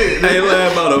about shit. I ain't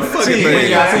lying about a fucking thing.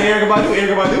 Y'all seen Erykah Badu?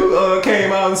 Erykah Badu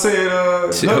came out and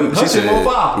said, she said,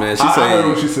 man, I heard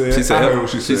what she said. She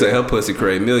said her pussy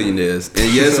create millionaires.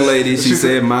 And yes, lady, she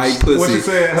said my pussy.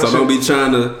 So don't be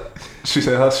trying to. She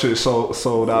said her shit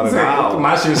sold out in an hour.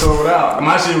 My shit sold out.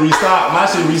 My shit restocked. My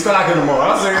shit restocking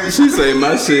tomorrow. She say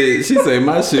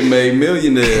my shit made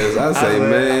millionaires. I say,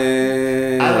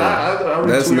 man,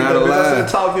 that's not a lie.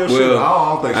 Well,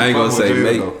 I ain't gonna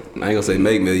say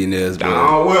make millionaires,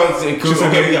 but she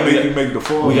said you make the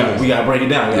Forbes. We gotta break it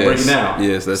down.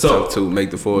 Yes, that's tough too. Make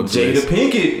the Forbes. Jada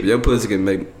Pinkett, your pussy can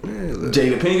make.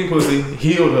 Jada Pinkett pussy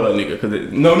healed her nigga because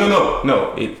no.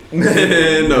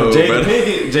 Jada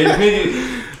Pinkett,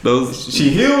 she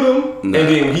healed him, and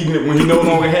then when he no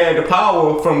longer had the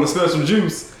power from the special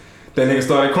juice, that nigga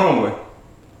started crumbling.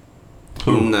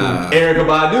 Nah. Erykah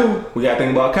Badu, we gotta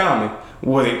think about Common.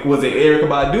 Was it Erykah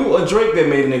Badu or Drake that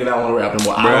made a nigga not want to rap no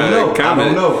more? I don't know.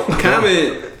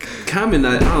 Common,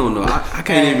 I don't know. I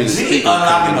can't even speak.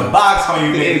 Unlocking the box on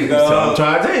you niggas, dog.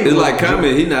 It's like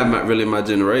Common. He not really my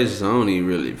generation, so I don't even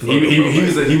really.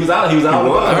 He was out. I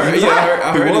heard he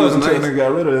was nice. Nigga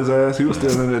got rid of his ass. He was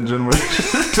still in that generation.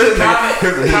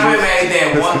 Common made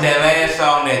that last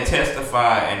song that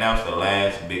Testify, and that was the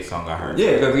last big song I heard.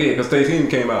 Yeah, because Stay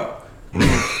came out.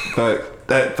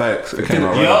 Facts. It came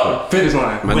out right after. Finish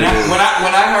line. When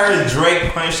I heard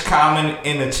Drake punch Common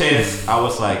in the chest, I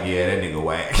was like, yeah, that nigga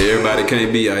whack. Everybody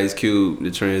can't be Ice Cube. The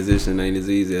transition ain't as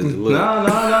easy as it looks. No.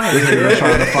 This nigga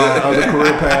trying to find other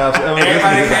career paths.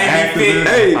 Everybody can't be 50.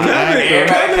 Hey,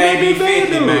 everybody can't be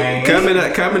 50, man.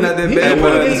 Coming out that bad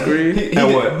boy on the screen. He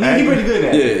pretty good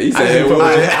at it. Yeah, he said,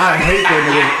 I hate that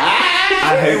nigga.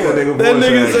 I hate that nigga. That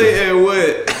nigga say, and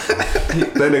what?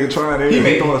 That nigga trying to.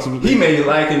 He made it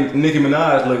like Nicki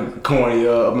Minaj look corny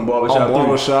up in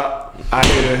Barbershop. I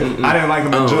hated him. I didn't like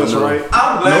him in Just Right.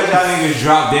 I'm glad y'all niggas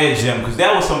dropped that gem because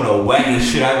that was some of the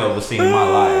wackest shit I've ever seen in my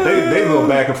life. They go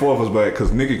back and forth was back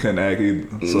because Nicki couldn't act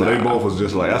either. So they both was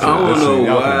just like, I don't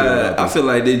know why. I feel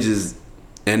like they just,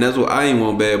 and that's what I ain't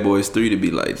want Bad Boys 3 to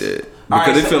be like that.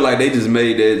 Because they feel like they just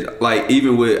made that, like,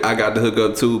 even with I Got the Hook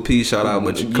Up 2, P shout out,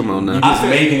 but you come on now. You just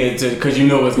making it because you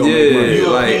know it's going to be money. Yeah,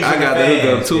 like, I Got the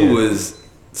Hook Up 2 was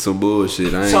some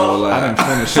bullshit. I ain't gonna lie. I didn't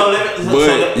finish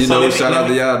it. Shout out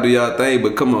to y'all, do y'all thing,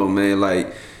 but come on, man,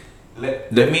 like. Let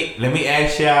me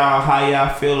ask y'all how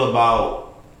y'all feel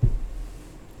about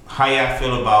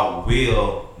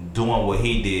Will doing what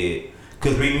he did.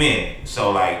 Because we men,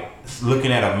 so, like,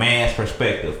 looking at a man's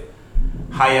perspective.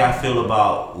 How y'all feel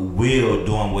about Will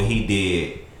doing what he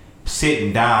did,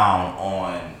 sitting down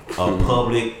on a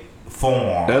public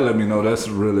forum? That let me know that's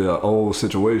really an old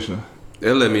situation.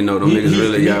 That let me know them niggas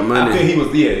really got money. I think he was,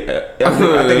 I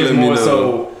think it's more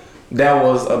so that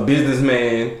was a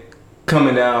businessman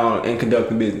coming down and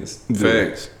conducting business.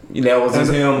 Facts. That was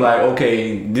just him like,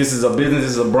 okay, this is a business,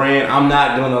 this is a brand. I'm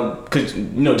not gonna, cause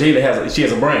Jada she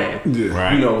has a brand. Yeah.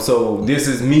 Right. So this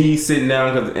is me sitting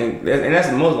down, and that's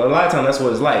a lot of times that's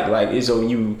what it's like. Like it's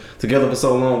you together for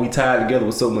so long, we tied together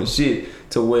with so much shit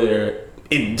to where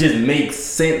it just makes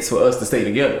sense for us to stay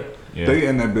together. Yeah. They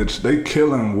in that bitch, they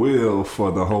killing Will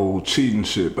for the whole cheating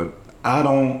shit, but I've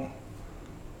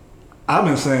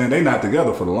been saying they not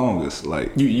together for the longest.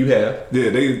 Like you have.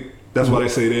 Yeah, that's why they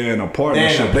say they're in a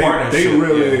partnership. They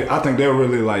really, I think they're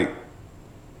really like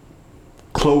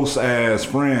close ass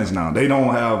friends now. They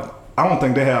don't have. I don't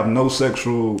think they have no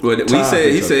sexual. Well, he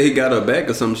said he got her back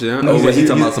or some shit. No, he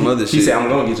talking about some other shit. He said, "I'm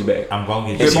gonna get you back. I'm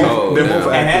gonna get you back." They're both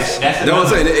actors. That's what I'm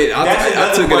saying.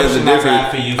 I took it as a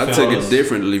different. I took it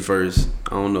differently first.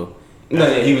 I don't know. No,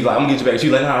 he was like, "I'm gonna get you back." She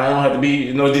was like, "No, I don't have to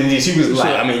be." She was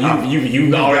like, "I mean,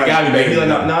 you already got me back." He's like,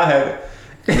 "No, I have it."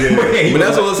 Yeah. But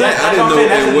that's what I'm saying. I didn't know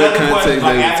in what context they were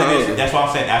talking. That's what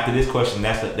I'm saying. After this question,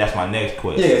 that's my next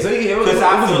question. Yeah, so it was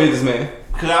a businessman.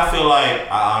 Because I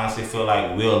honestly feel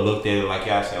like Will looked at it like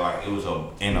y'all said, like it was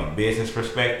in a business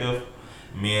perspective.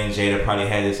 Me and Jada probably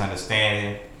had this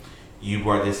understanding. You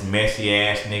brought this messy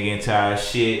ass nigga into our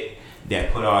shit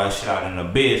that put all that shit out in the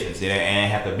business. It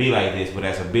ain't have to be like this, but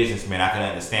as a businessman, I can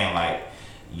understand like,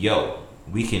 yo,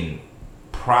 we can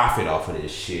profit off of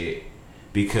this shit.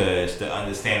 Because the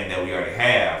understanding that we already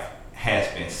have has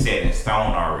been set in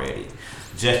stone already.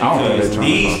 Just because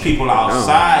these people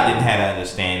outside didn't have an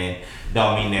understanding,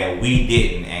 don't mean that we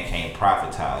didn't and can't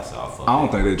profitize off of it. I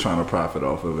don't think they're trying to profit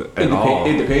off of it at all.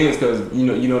 It depends because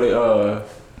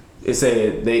it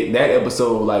said that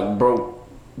episode like broke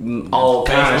all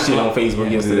kinds of shit on Facebook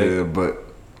yesterday. Yeah, but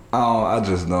I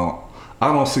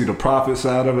don't see the profit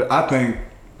side of it. I think.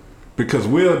 Because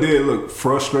Will did look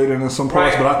frustrated in some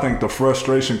parts, but I think the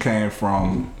frustration came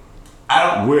from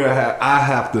I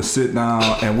have to sit down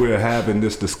and we're having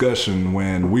this discussion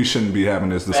when we shouldn't be having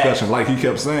this discussion. Like he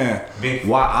kept saying, he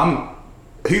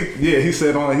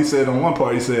said on one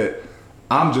part, he said,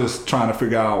 I'm just trying to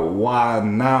figure out why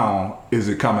now is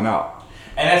it coming out.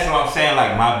 And that's what I'm saying.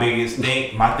 Like my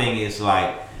thing is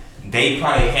like they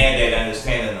probably had that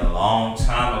understanding a long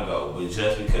time ago, but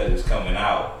just because it's coming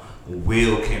out.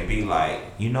 Will can be like,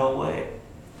 you know what?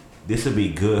 This will be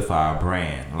good for our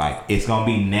brand. Like, it's going to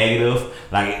be negative.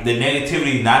 Like, the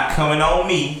negativity not coming on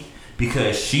me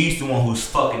because she's the one who's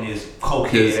fucking this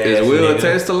cokehead ass Is Will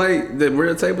attached to, like, the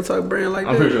Real Table Talk brand like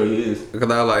that? I'm pretty sure he is.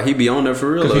 Because I like, he be on there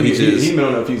for real. Or he been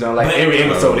on there a few times. Like, every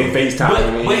episode, they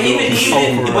FaceTime. But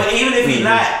even if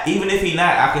he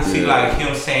not, I can see, like,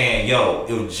 him saying, yo,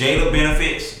 if Jada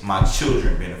benefits, my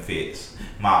children benefits.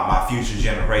 my future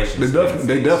generations.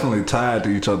 They definitely tied to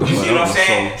each other. You see what I'm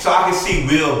saying? So I can see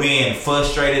Will being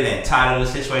frustrated and tired of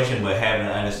the situation, but having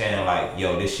an understanding like,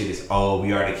 yo, this shit is old.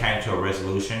 We already came to a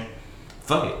resolution.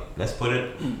 Fuck it. Let's put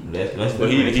it. Let's put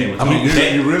it. You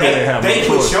really ain't have They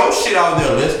put your shit out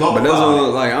there. Let's go. But that's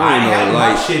what, like, I don't know.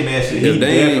 Like, my shit messy. He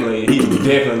definitely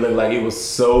looked like it was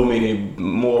so many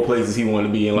more places he wanted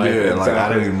to be in. Like, yeah, like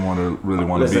I didn't even really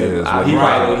want to be his.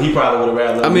 He probably would have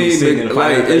rather. I mean,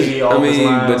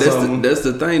 but, that's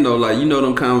the thing though. Like, you know,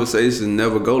 them conversations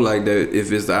never go like that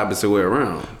if it's the opposite way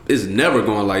around. It's never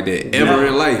going like that ever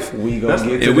in life. We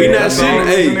gonna get and we not saying,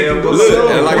 hey,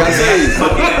 look, and like I say.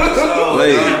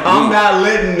 I'm not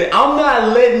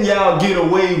letting y'all get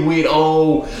away with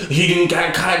he didn't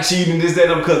got caught cheating this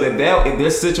that because if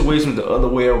this situation was the other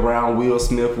way around, Will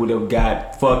Smith would have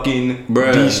got fucking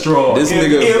destroyed. This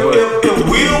nigga, if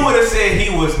Will would have said he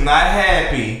was not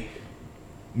happy,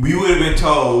 we would have been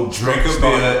told drink a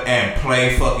beer and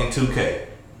play fucking 2K.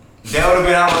 That would have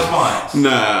been our response.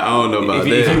 Nah, I don't know about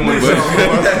that.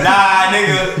 Nah,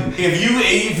 nigga. If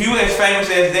you as famous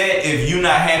as that, if you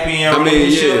not happy in your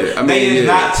relationship, they is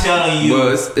not telling you.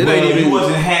 You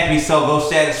wasn't happy, so go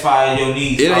satisfy your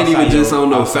needs. It ain't even just on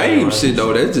no fame shit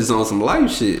though. That's just on some life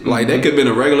shit. Like that could have been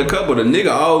a regular couple. The nigga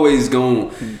always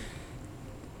gon'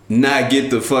 not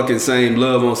get the fucking same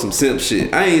love on some simp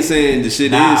shit. I ain't saying the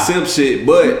shit is simp shit,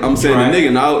 but I'm saying the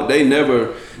nigga, no, they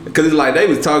never. Cause it's like they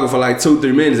was talking for like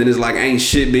 2-3 minutes and it's like ain't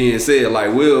shit being said.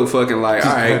 Like Will fucking like,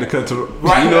 all right, had to cut to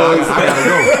right. You know, I gotta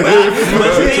go.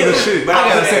 But I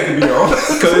got a second to be on.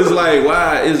 Cause it's like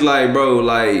why? It's like bro,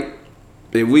 like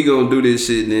if we gonna do this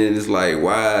shit, then it's like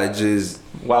why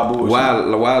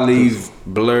leave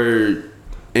blurred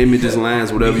images,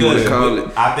 lines, whatever you want to call it.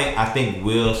 I think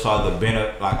Will saw the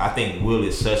benefit. Like I think Will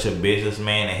is such a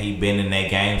businessman and he been in that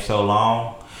game so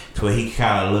long. So he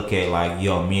kind of look at like,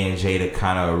 yo, me and Jada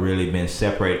kind of really been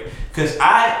separated. Because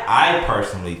I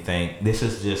personally think, this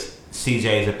is just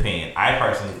CJ's opinion, I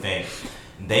personally think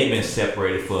they've been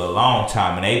separated for a long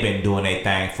time and they've been doing their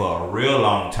thing for a real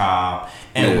long time.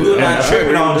 And Will not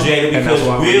tripping on Jada because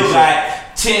Will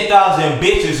got 10,000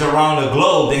 bitches around the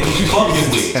globe that he's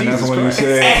fucking with. And that's what he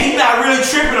said. And he's not really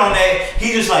tripping on that.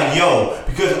 He just like, yo,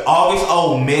 because all this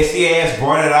old messy ass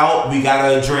brought it out, we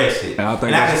gotta address it. And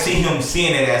I can see him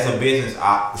seeing it as a business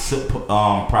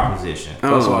proposition.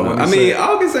 That's what I mean,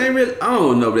 August ain't really. I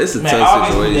don't know, but it's a tough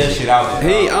situation. That shit out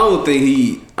there, I don't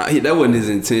think that wasn't his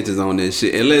intentions on that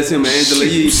shit. Unless him and Angela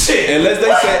Yee,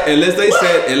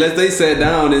 unless they sat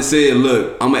down and said,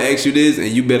 look, I'm gonna ask you this, and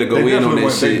you better go in on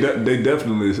that shit. They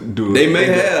definitely do. They may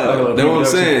have. That's what I'm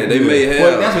saying. They may have.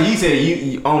 Well, that's what he said.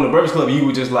 You on the Breakfast Club, you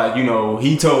were just like, you know,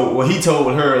 he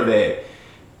told her that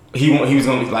he was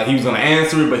gonna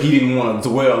answer it, but he didn't want to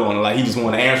dwell on it. Like he just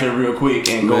wanted to answer it real quick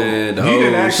and go. Man, the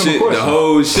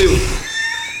whole shit.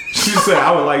 She said,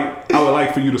 "I would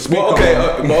like for you to speak." Well, okay.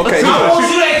 I want you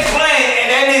to explain, and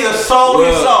that nigga sold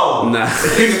his soul. Nah,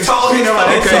 nigga told his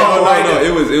soul. No.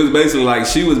 It was basically like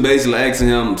she was basically asking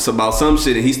him about some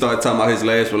shit, and he started talking about his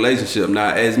last relationship.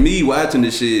 Now, as me watching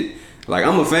this shit. Like,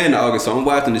 I'm a fan of August, so I'm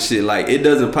watching this shit. Like, it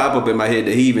doesn't pop up in my head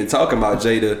that he even talking about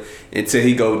Jada until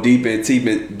he go deep into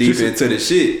the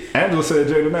shit. Angela said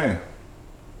Jada name.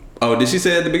 Oh, did she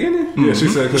say at the beginning? Yeah, she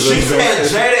said because she said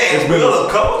Jada and Will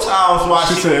a couple times.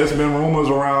 She said it's been rumors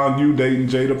around you dating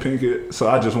Jada Pinkett, so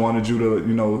I just wanted you to,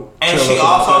 you know. And she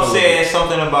also said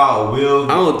something about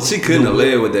Will. She couldn't have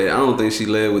led with that. I don't think she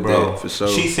led with that for sure.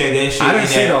 She said that shit. I didn't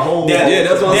see the whole. Yeah,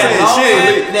 that's what I'm saying.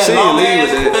 She didn't lead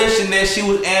with that. Question that she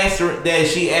was answering, that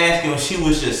she asked him, she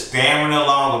was just stammering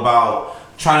along about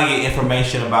trying to get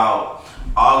information about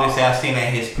August Alsina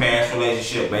and his past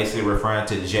relationship, basically referring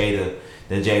to Jada.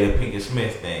 The Jada Pinkett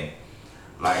Smith thing,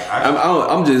 like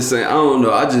I'm just saying, I don't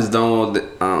know. I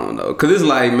don't know, cause it's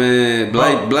like, man,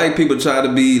 black people try to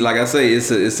be like I say, it's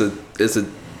two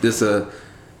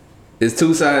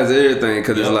sides of everything.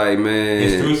 Cause it's like, man,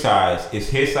 it's three sides. It's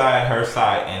his side, her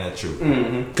side, and the truth.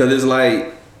 Mm-hmm. Cause it's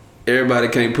like everybody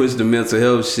can't push the mental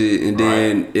health shit, and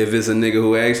then if it's a nigga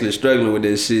who actually struggling with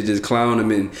this shit, just clown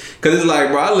him in. Cause it's like,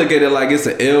 bro, I look at it like it's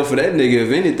an L for that nigga,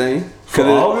 if anything. For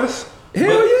August. Hell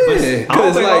yeah! I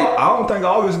don't think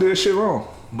August did shit wrong.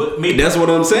 But that's what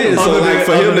I'm saying. So like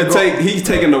for him to he's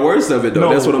taking the worst of it though. No,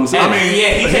 that's what I'm saying. I mean,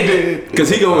 yeah, he did because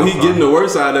he getting the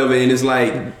worst out of it, and it's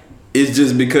like it's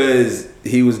just because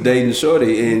he was dating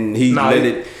shorty and he let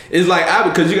it. It's like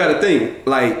because you got to think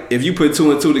like if you put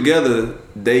 2 and 2 together,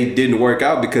 they didn't work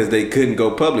out because they couldn't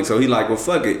go public. So he like, well,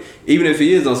 fuck it. Even if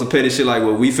he is on some petty shit, like,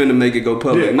 well, we finna make it go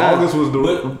public. Yeah, August was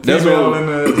the female,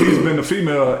 and he's been the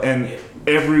female, and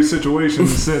every situation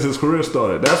since his career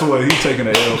started. That's what he's taking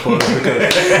the L for, because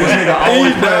this nigga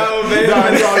always he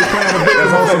always playing the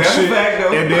victim on some shit.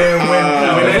 And then when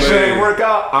that shit ain't work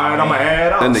out, all right, I'm gonna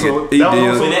add out. So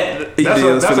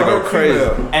that's gonna go crazy.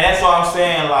 And that's what I'm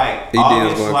saying. Like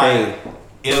August, like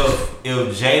if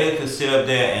Jada could sit up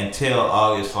there and tell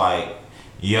August, like,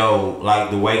 yo, like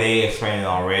the way they explained it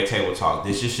on Red Table Talk,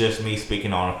 this is just me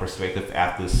speaking on a perspective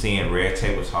after seeing Red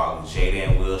Table Talk. Jada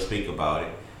and Will speak about it.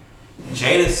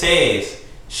 Jada says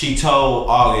she told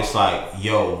August, like,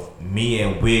 yo, me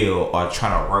and Will are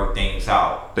trying to work things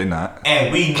out. They not.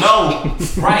 And we know,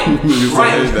 right.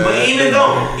 But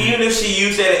even if she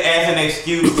used that as an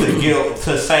excuse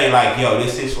to say, like, yo,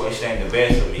 this situation ain't the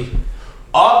best for me,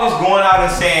 August going out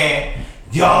and saying,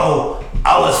 yo,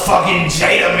 I was fucking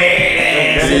Jada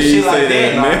man and shit like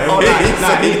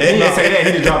that. He didn't say that.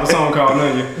 He just dropped a song called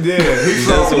None. Yeah, he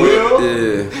saw Will.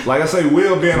 Yeah. Like I say,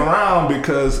 Will being around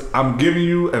because I'm giving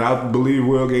you, and I believe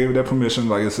Will gave that permission.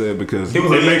 Like I said, because it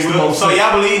makes the most sense. So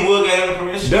y'all believe Will gave the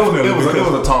permission? Definitely, it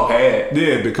was a talk ad.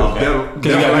 Yeah, because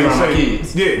you got like say,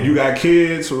 kids. Yeah, you got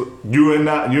kids. You're in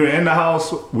the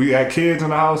house. We got kids in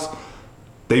the house.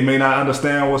 They may not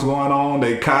understand what's going on.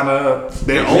 They're old enough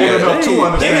to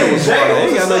understand what's going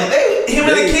on. Him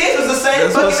and the kids was the same.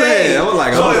 That's what I'm saying. I was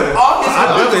like, I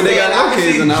don't think they got no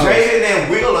kids in the house. Jada and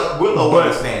Will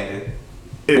understand it.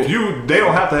 If they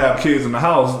don't have to have kids in the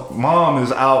house. Mom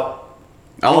is out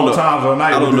all times of the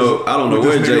night. I don't know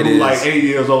where Jada is. Like 8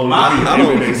 years old. Mom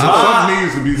needs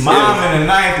to be said. Mom in the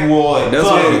 9th ward.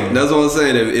 That's what I'm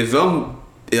saying.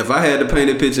 If I had to paint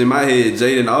a picture in my head,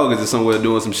 Jada and August is somewhere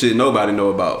doing some shit nobody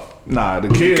know about. Nah, the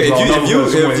kids.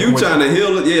 If you trying to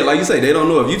heal it, yeah, like you say, they don't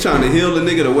know. If you trying to heal the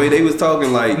nigga the way they was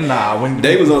talking, like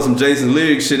they was on some Jason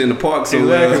Lyric shit in the park. So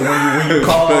exactly.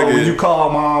 When you call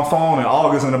Mom phone and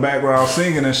August in the background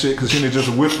singing and shit, because she just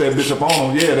whipped that bitch up on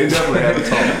them. Yeah, they definitely had to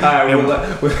talk.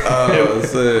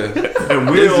 And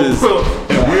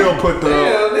Will put the.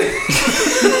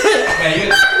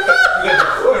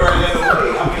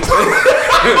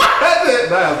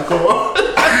 That's cool.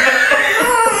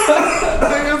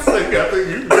 Nigga sick. I think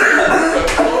you.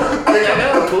 I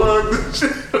gotta plug this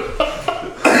shit.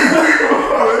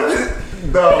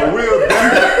 No, Will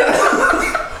definitely.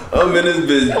 I'm in this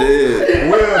bitch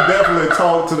dead. Will definitely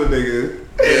talk to the nigga.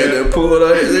 And then pulled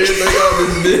out his everything off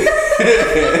this bitch.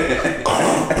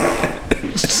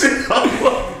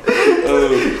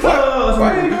 Why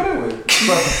you go that way?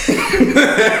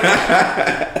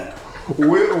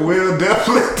 Will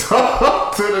definitely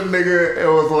talk to the nigga and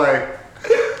was like,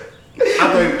 I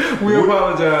think we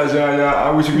apologize, y'all.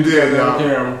 I wish we could do that on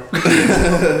camera.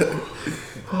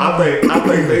 I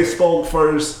think they spoke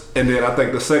first, and then I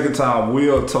think the second time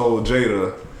Will told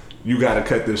Jada, you gotta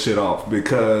cut this shit off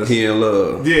because he in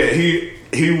love. Yeah,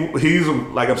 he's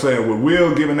like I'm saying, with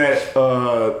Will giving that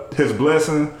his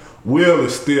blessing, Will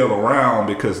is still around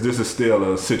because this is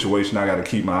still a situation I got to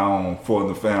keep my eye on for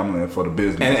the family and for the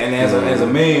business. And as a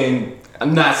man,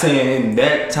 I'm not saying in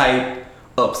that type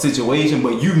of situation,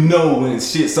 but you know when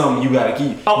it's shit something you got to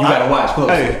keep, you got to watch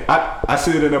closely. Hey, I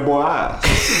see it in that boy's eyes.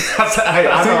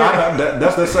 I know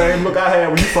that's the same look I had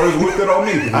when you first whipped it on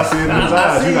me. I see it in his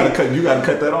eyes. You got to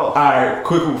cut that off. All right,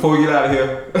 quick before we get out of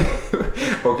here.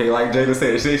 Okay, like Jada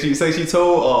said, she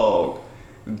told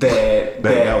that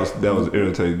was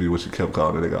irritating me when she kept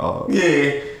calling the nigga off.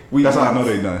 Yeah. That's how I know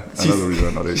they done. Another reason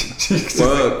I know they done.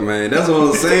 Fuck, man. That's what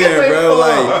I'm saying, bro.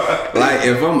 Like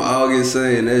if I'm August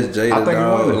saying that's Jada,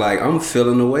 dog, like I'm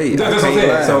feeling the weight. That's what I'm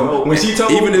saying. So when she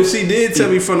told even if she did tell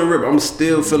me from the rip, I'm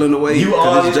still feeling the weight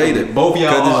because it's Jada. Both of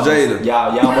y'all, because it's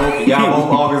Jada. Y'all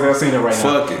both August have seen it right now.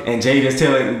 Fuck it. And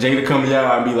Jada come to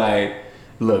y'all and be like,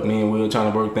 look, me and Will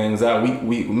trying to work things out.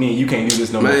 Me and you can't do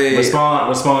this no more.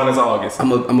 Respond as August. I'm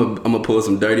gonna pull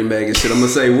some dirty maggot shit. I'm gonna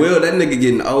say, Will, that nigga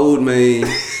getting old, man.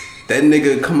 That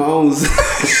nigga, come on, like,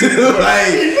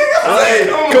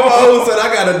 come on, son.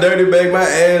 I gotta dirty bag my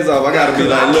ass off. I gotta be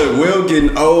like, look, Will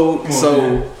getting old.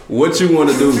 So what you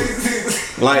want to do?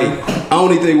 Like, I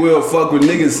only think Will fuck with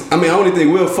niggas. I mean, I only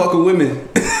think Will fuck with women.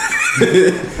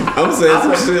 I'm saying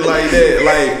some shit like that.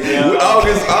 Like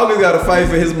August got to fight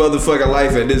for his motherfucking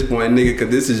life at this point, nigga. Cause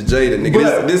this is Jada,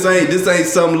 nigga. This ain't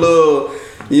some little,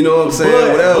 you know what I'm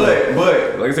saying? Whatever.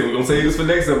 But like I said, we're gonna save this for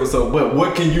next episode. But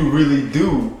what can you really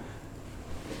do?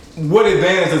 What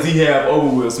advantage does he have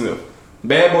over Will Smith?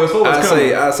 Bad Boys 4 is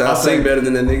coming. I sing better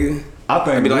than that nigga. I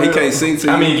think be like, he can't sing to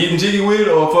you. I mean, getting jiggy with it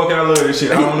or fucking I love this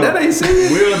shit. I don't know. That ain't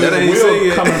singing.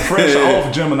 Will coming fresh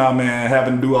off Gemini Man,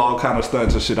 having to do all kind of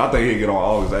stunts and shit. I think he'd get on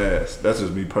all his ass. That's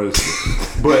just me personally.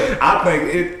 But I think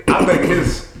it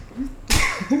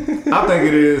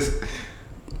is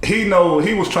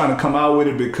he was trying to come out with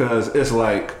it because it's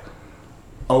like,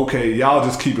 okay, y'all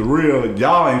just keep it real.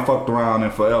 Y'all ain't fucked around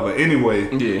in forever anyway.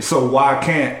 Yeah. So why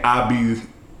can't I be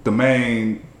the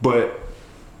main? But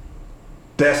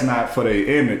that's not for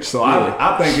their image. So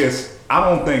I think I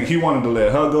don't think he wanted to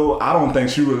let her go. I don't think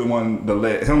she really wanted to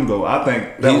let him go. I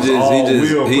think that was all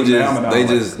Will putting the hammer down. They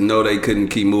just know they couldn't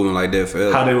keep moving like that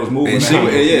forever. How they was moving. And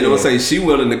they would say she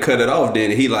willing to cut it off.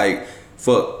 Then he like,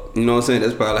 fuck. You know what I'm saying?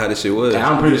 That's probably how this shit was. And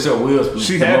I'm pretty sure Will's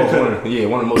she had to cut one of the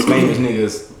most famous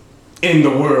niggas in the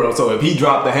world. So if he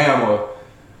dropped the hammer,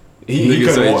 he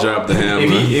cut the water. Dropped the hammer.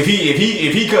 If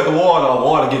he cut the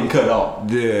water getting cut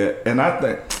off. Yeah, and I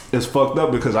think it's fucked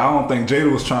up because I don't think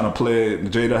Jada was trying to play it.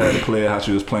 Jada had to play it how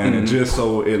she was playing it just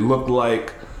so it looked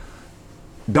like.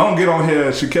 Don't get on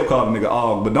here. She kept calling the nigga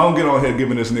Og, but don't get on here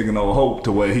giving this nigga no hope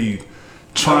to where he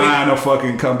trying to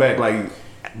fucking come back like.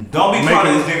 Don't be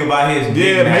calling this nigga by his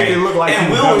nickname. Yeah, make it look like.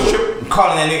 And Will was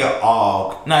calling that nigga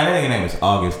Og. Nah, that nigga name is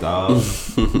August, dog.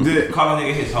 Calling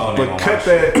nigga his whole name. But cut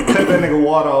that nigga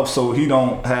water off so he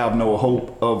don't have no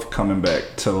hope of coming back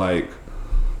to like.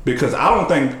 Because I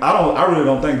really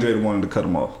don't think Jada wanted to cut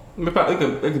him off. It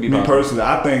could be me personally.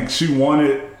 I think she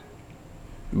wanted.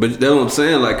 But that's what I'm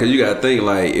saying, like, cause you gotta think,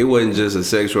 like, it wasn't just a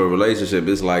sexual relationship.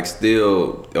 It's like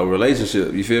still a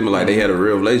relationship. You feel me? Like they had a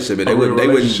real relationship, and they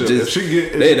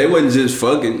wouldn't just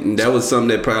fucking. That was something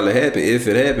that probably happened if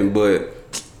it happened, but.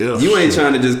 You ain't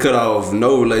trying to just cut off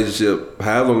no relationship,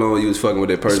 however long you was fucking with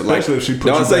that person. Especially if she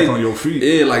put you back on your feet.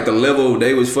 Yeah, like the level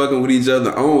they was fucking with each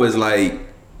other on was like.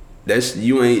 That's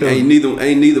you ain't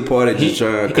neither party just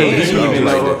trying to cut this off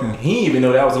like that. He didn't even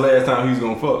know that was the last time he was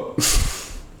gonna fuck.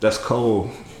 That's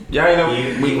cold. Y'all ain't know.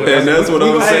 And that's what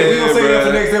I'm saying. We gonna say that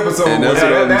for next episode. And that's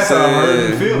what I'm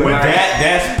saying.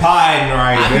 That's pardon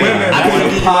right there.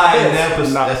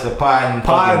 That's a pardon.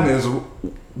 Pardon is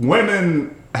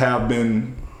women have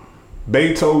been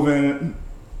Beethoven.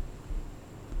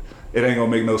 It ain't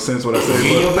gonna make no sense what I say.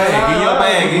 Get your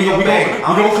bag. We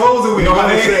gonna close it with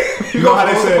you know how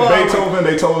they said Beethoven?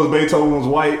 They told us Beethoven was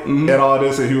white and all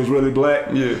this, and he was really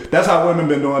black. Yeah, that's how women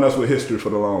been doing us with history for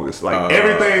the longest. Like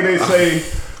everything they say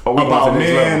about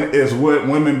men is what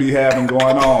women be having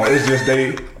going on. It's just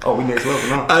they. Oh, we next level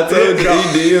now. I told you,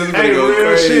 DMs hey, go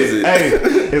real crazy. Shit. Hey,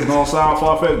 it's gonna sound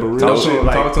far fetched, but real shit.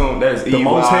 Like, talk to him. That's the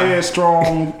most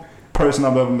headstrong person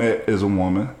I've ever met is a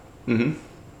woman.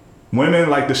 Women,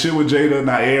 like the shit with Jada,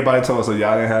 now everybody told us that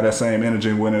y'all didn't have that same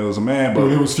energy when it was a man,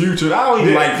 but it was Future. I don't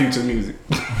even like Future music.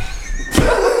 Bro,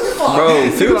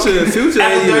 Future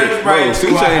ain't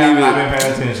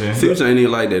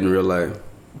even like that in real life.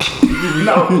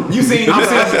 No, you seen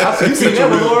that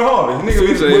with Lord Harvey. Nigga,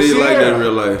 Future ain't even like that in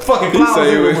real life. Fucking flowers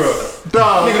everywhere.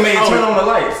 Nigga made turn on the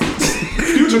lights.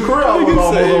 Future career was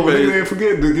almost over. He didn't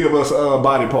forget to give us a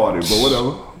body party, but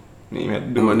whatever. My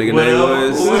nigga name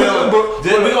was. We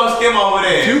gonna skim over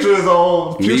there. Future is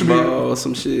all. Future be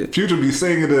some shit. Future be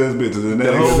singing to his bitches, and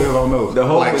that nigga still don't know. The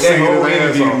whole like that whole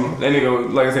interview, that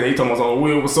nigga, like I said, he told us on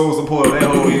Will was so supportive. That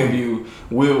whole interview,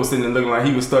 Will was sitting there looking like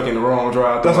he was stuck in the wrong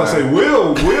drive. That's what I say.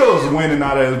 Will's winning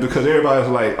out of it because everybody's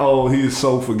like, oh, he's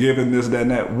so forgiving, this, that,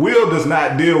 and that. Will does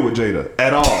not deal with Jada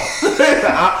at all.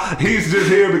 He's just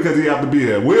here because he have to be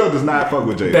here. Will does not fuck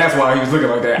with Jada. That's why he was looking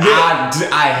like that. Yeah.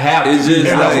 I have it's to.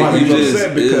 Just like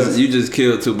you just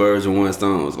killed two birds with one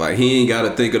stone. Like he ain't got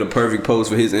to think of the perfect post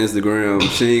for his Instagram.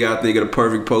 She ain't got to think of the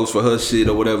perfect post for her shit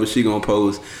or whatever she gonna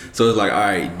post. So it's like, all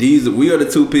right, we are the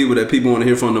two people that people want to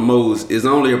hear from the most. It's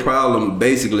only a problem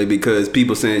basically because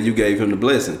people saying you gave him the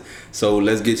blessing. So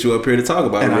let's get you up here to talk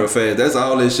about it real fast. That's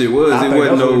all that shit was. I it think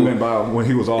wasn't that's what he meant by when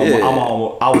he was almost. Yeah.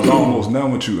 I was almost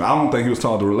done with you. I don't think he was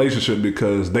talking the relationship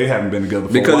because they haven't been together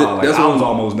for a while. Like, I was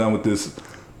almost done with this.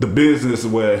 The business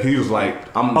where he was like,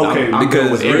 I'm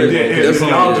because with if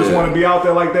y'all just want to be out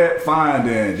there like that, fine,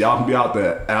 then y'all can be out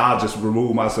there, and I'll just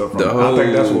remove myself from it. I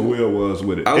think that's what Will was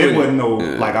with it. It wasn't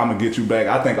like I'm gonna get you back.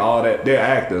 I think all that they're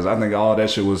actors. I think all that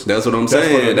shit was. That's what I'm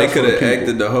saying. They could have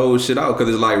acted the whole shit out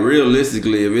because it's like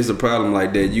realistically, if it's a problem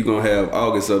like that, you gonna have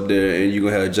August up there and you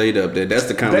gonna have Jada up there. That's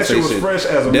the conversation. That shit was fresh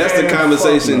as a That's the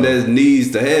conversation that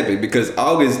needs to happen because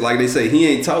August, like they say, he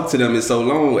ain't talked to them in so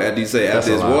long after his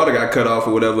water got cut off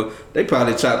or whatever. They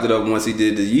probably chopped it up once he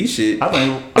did the Yee shit. I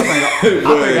think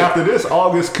after this,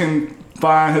 August can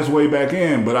find his way back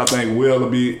in, but I think Will will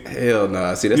be. Hell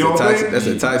nah. See, that's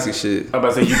a toxic shit. I'm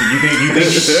about to say you think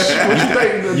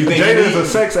Jada's a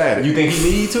sex addict? You think he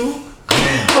need to?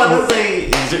 I'm about to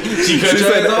say she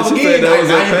said that was a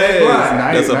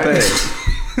pass. That's a pass.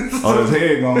 Oh, his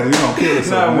head gonna kill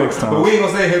himself next time. But we ain't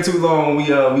gonna stay here too long. We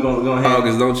gonna go ahead.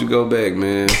 August, don't you go back,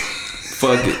 man.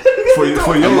 Fuck it. For your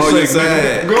sake,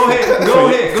 nigga. Go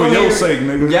ahead. For your sake,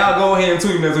 nigga. Y'all go ahead and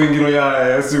tweet me so we can get on y'all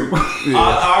ass too.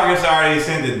 August already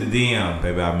sent it to DM,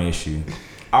 baby. I miss you.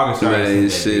 August already Man,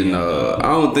 sent shit, DM, no. I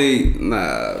don't think,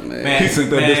 man. He sent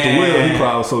that bitch to Will. He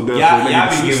probably so desperate. Y'all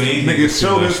be giving these nigga,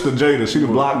 show this to Jada. She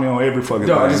done blocked me on every fucking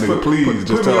thing. Just Nigga, please, put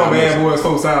just me tell on me. Bad Boys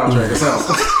 4 soundtrack or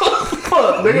something.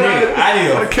 Fuck, nigga. I need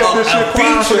a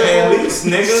feature at least,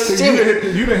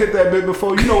 nigga. You done hit that bitch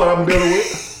before. You know what I'm dealing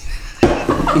with.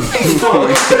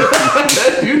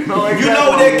 You know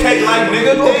what that cake like,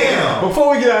 nigga. Damn.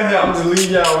 Before we get out here, I'm just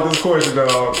leaving y'all with this question,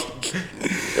 dog.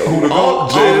 Who the goat?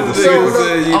 This nigga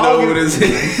said, you know what it's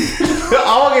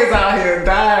August out here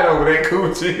dying over that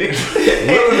coochie.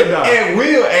 And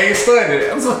Will ain't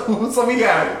studied. So we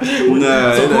got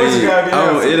Nah, so question gotta be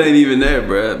answered. it ain't even that,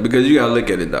 bruh. Because you gotta look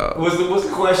at it, dog. What's the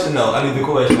question though? I need the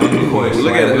question.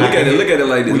 Look at it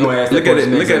like this. We gonna ask Look that at it.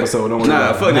 question Look next at episode, don't worry Nah,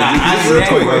 about it. fuck Nah,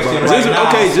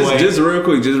 it. Just real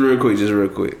quick. Just real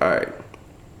quick. All right.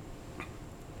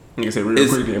 Nigga said real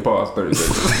quick and pause 30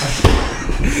 seconds.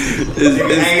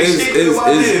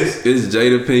 It's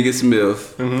Jada Pinkett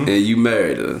Smith, and you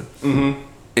married her,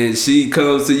 and she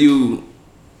comes to you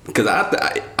because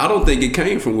I don't think it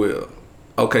came from Will.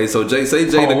 Okay, so say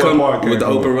Jada come with the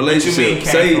open relationship.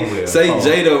 Say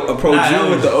Jada approach you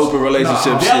with the open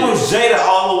relationship. That was Jada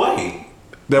all the way.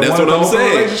 That's what I'm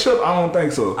saying. Relationship? I don't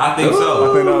think so. I think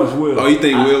so. I think that was Will. Oh, you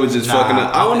think Will was just fucking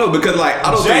up? I don't know because like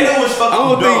I don't Jada think was fucking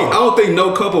I don't think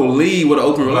no couple lead with an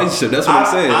open relationship. That's what I'm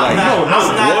saying. Like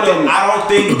I don't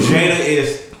think Jada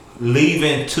is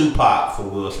leaving Tupac for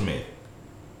Will Smith.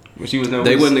 She was never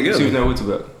They wasn't together. She was never with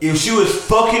Tupac. If she was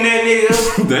fucking that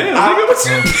nigga, damn, nigga, what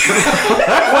you?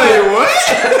 Wait, what?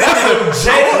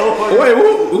 Jada. Wait,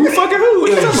 who fucking who?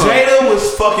 What you If talking about? Jada was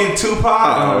fucking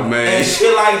Tupac man. and shit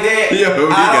like that, Yo,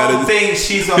 I don't think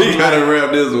she's gonna He be gotta like,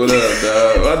 wrap this one up,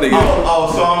 dog. I think.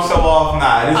 so I'm so off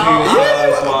now.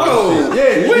 This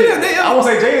I won't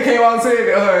say Jada came out and said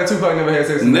that her and Tupac never had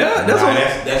sex. Nah,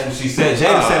 that's what she said.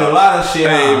 Jada said a lot of shit.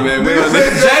 Hey, man,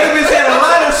 Jada been saying a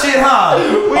lot of shit, huh?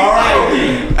 All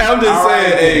right. I'm just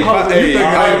saying, you think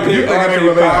I ain't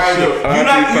relationship? You're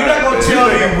not gonna tell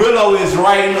me Willow is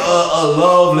writing a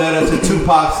love letter to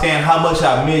Tupac saying how much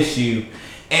I miss you,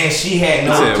 and she had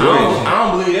no.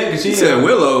 I don't believe that because She said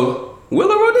Willow.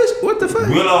 Willow wrote this? What the fuck?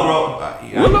 Willow wrote.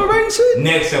 Willow writing shit?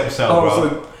 Next episode, bro.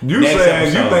 So you Next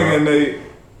saying episode, you thinking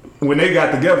when they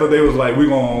got together they was like we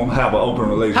gonna have an open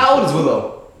relationship? How old is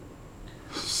Willow?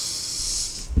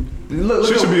 Look,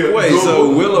 She should be a Wait,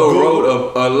 so Willow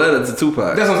wrote a letter to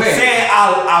Tupac. That's what I'm saying. saying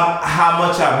how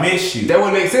much I miss you. That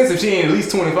wouldn't make sense if she ain't at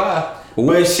least 25. But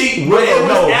it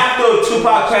was after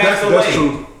Tupac passed away. That's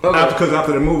true. Okay. Because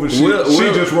after the movie, she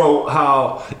just wrote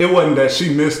how it wasn't that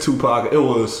she missed Tupac. It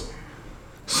was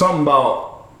something about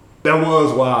that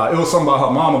was why it was something about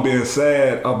her mama being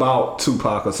sad about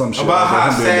Tupac or some shit. About how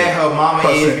sad her mama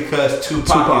is because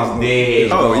Tupac is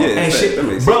dead. Oh yeah, and shit, that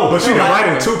makes sense. bro. But she didn't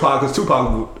write it Tupac because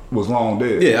Tupac was long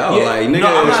dead. Yeah, I was like, nigga.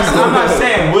 No, I'm not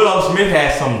saying Willow Smith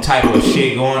has some type of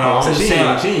shit going on. So I'm she saying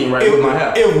ain't- she ain't right with my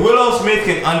house. if Willow Smith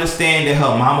can understand that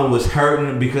her mama was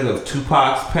hurting because of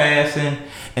Tupac's passing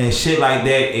and shit like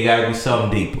that, it gotta be something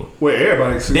deeper. Well,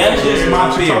 everybody. That's just my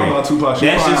She theory. talking about Tupac, she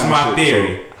That's crying just and my shit,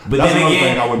 theory. so But that's then another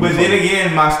thing I wouldn't be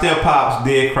again, my step pops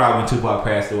did cry when Tupac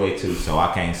passed away too, so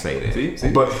I can't say that. See?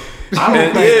 But I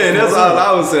don't think. Yeah, that's all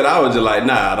I was saying. I was just like,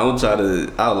 nah, don't try to.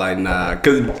 I was like, nah,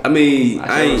 cause I mean,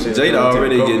 I ain't Jada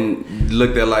already getting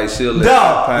looked at like shit.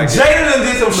 Dog, Jada done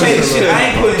did some shady shit. I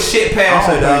ain't putting shit past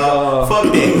her, dog. Fuck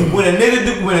that. When a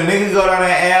nigga go down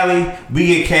that alley, we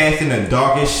get cast in the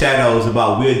darkest shadows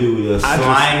about we'll do the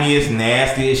slimiest,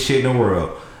 nastiest shit in the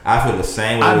world. I feel the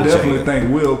same way. I with definitely Jada.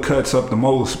 think Will cuts up the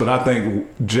most, but I think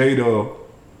Jada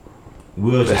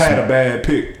Will just had a bad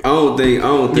pick. I don't think.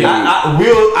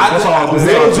 Will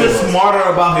just smarter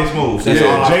about his moves. That's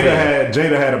all I feel.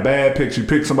 Jada had a bad pick. She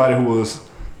picked somebody who was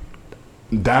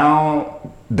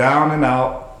down and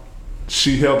out.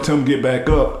 She helped him get back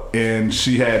up, and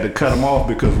she had to cut him off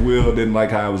because Will didn't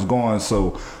like how it was going.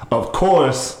 So, of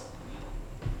course,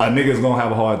 a nigga's gonna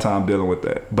have a hard time dealing with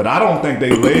that. But I don't think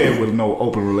they led with no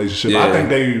open relationship. Yeah. I think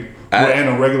they were in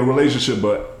a regular relationship,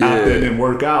 but after it didn't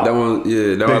work out. That one,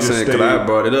 yeah, that was saying because I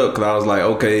brought it up because I was like,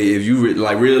 okay, if you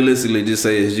like realistically just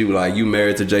say it's you, like you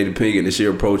married to Jada Pinkett and she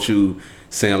approach you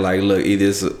saying like, look,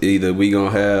 either we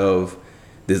gonna have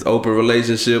this open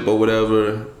relationship or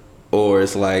whatever, or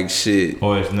it's like shit.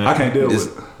 Or it's not. I can't deal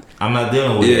with it. I'm not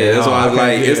dealing with it. Yeah, that's why I was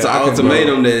like, it's the I can't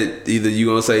ultimatum that either you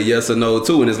gonna say yes or no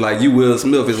too, and it's like you Will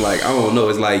Smith. It's like I don't know.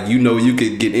 It's like you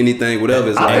could get anything, whatever.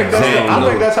 It's I like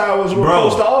think that's how it was with Bro.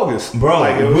 Post to August. Bro,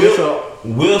 like, Will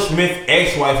Will Smith's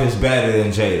ex-wife is better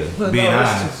than Jada. Being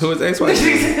honest. Who is ex-wife?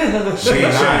 She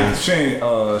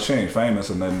ain't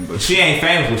famous or nothing, but She ain't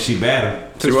famous, but she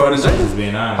better. She raw than Jada? Just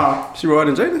being honest. She raw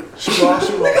than Jada? She raw.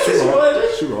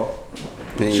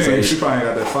 She probably ain't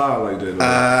got that fire like that.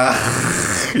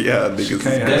 Yeah, niggas.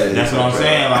 That's what I'm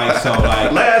saying. Like, so,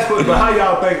 like. Last question, but how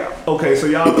y'all think? Okay, so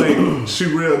y'all think She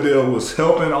Real Deal was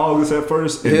helping August at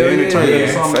first, and then it turned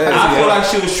into something? I feel like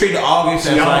she was treating August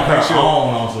as like her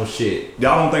own on some shit.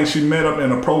 Y'all don't think she met up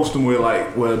and approached him with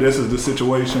like, well, this is the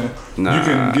situation. Nah. You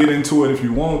can get into it if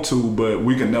you want to, but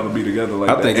we can never be together like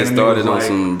that. I think it started on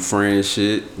some friend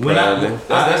shit.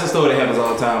 That's a story that happens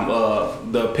all the time.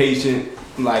 The patient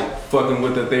like fucking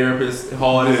with the therapist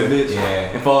hard as a bitch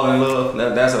and falling in love.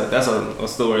 That's a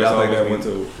story. I think that went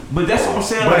to. But that's what I'm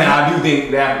saying. But I do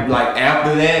think that like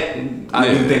after that,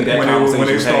 I do think that when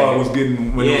they started was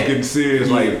getting serious,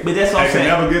 like but that's what I'm saying.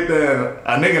 Can never get there.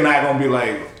 A nigga not gonna be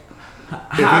like.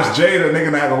 If it's Jada,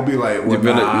 nigga not gonna be like, well, you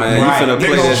finna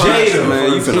play that Jada,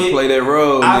 man. You finna play that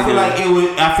role. I feel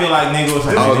like nigga was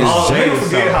like, Jada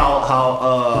forget how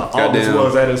August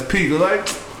was at his peak. Like,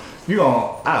 you gon'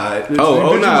 alright.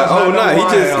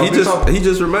 He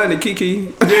just reminded Kiki. Yeah.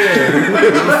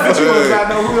 Bitch, you must not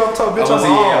know who I'm talking. Bitch,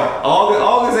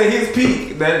 August at his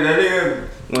peak. That nigga.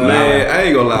 Man, I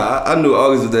ain't gonna lie. I knew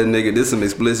August was that nigga. This some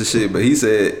explicit shit, but he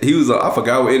said he was. I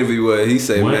forgot what interview was. He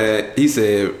said, man, he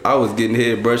said I was getting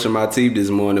here brushing my teeth this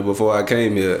morning before I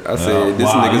came here. I said this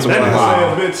nigga's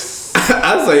wild.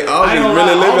 I say August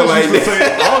really living like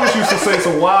that. August used to say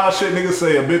some wild shit. Niggas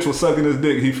say a bitch was sucking his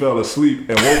dick. He fell asleep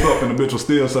and woke up and the bitch was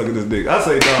still sucking his dick. I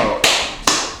say, dog.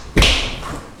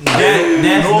 That's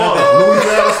nothing.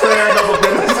 Louisiana stand up a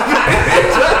bitch.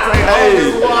 Hey,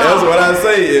 that's what I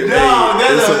say.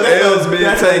 That's some L's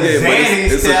being taken.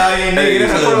 Xanax stallion, nigga.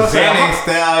 That's a Xanax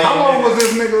stallion. How long was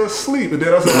this nigga asleep? And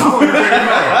then I said, I don't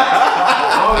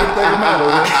even think it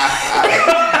matters.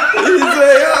 He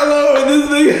said, how long was this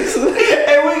nigga asleep?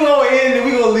 Hey, we gonna end it.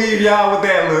 We gonna leave y'all with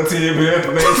that little tidbit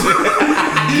information.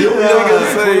 Nigga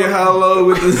say, how long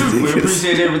was this nigga? We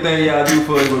appreciate everything y'all do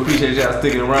for us. We appreciate y'all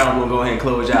sticking around. We'll go ahead and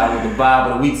close y'all with the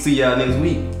vibe of the week. See y'all next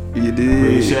week. You did.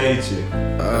 Appreciate you.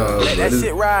 Let that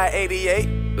shit ride, 88.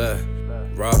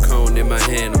 Raw cone in my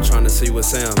hand, I'm trying to see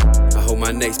what's on. I hope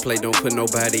my next play don't put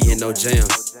nobody in no jam.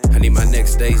 I need my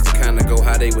next days to kinda go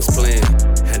how they was playing.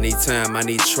 I need time, I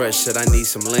need trust, shit, I need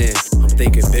some land. I'm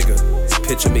thinking bigger.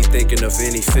 Picture me thinking of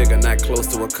any figure, not close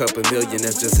to a couple million.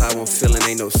 That's just how I'm feeling,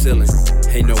 ain't no ceiling.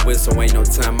 Ain't no whistle, ain't no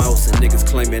timeouts, and niggas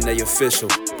claiming they official.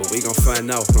 But we gon'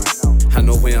 find out, I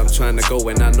know where I'm trying to go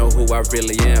and I know who I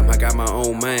really am. I got my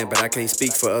own mind, but I can't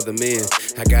speak for other men.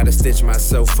 I gotta stitch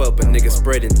myself up, a nigga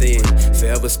spreading thin.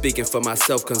 Forever speaking for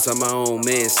myself, cause I'm my own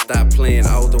man. Stop playing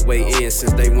all the way in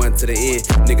since day one to the end.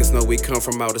 Niggas know we come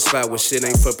from outer spot where shit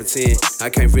ain't for pretend. I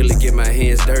can't really get my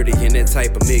hands dirty in that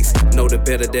type of mix. Know the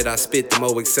better that I spit, the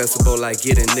more accessible I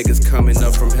get. And niggas coming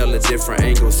up from hella different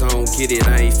angles. I don't get it,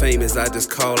 I ain't famous, I just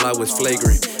call out was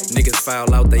flagrant. Niggas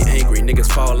foul out, they angry. Niggas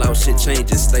fall out, shit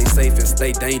changes. Stay safe and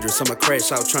stay dangerous. I'ma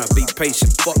crash out trying to be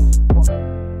patient. Fuck.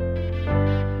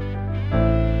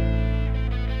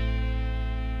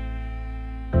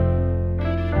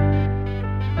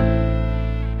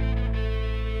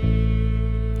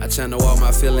 I channel all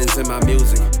my feelings in my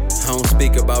music. I don't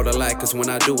speak about a lot, cause when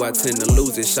I do, I tend to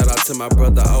lose it. Shout out to my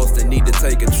brother Austin, need to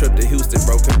take a trip to Houston,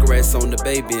 bro. Congrats on the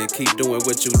baby and keep doing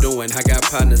what you doing. I got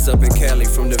partners up in Cali,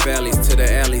 from the valleys to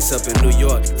the alleys up in New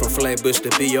York, from Flatbush to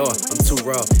BR. I'm too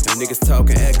raw. If niggas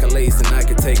talking accolades, then I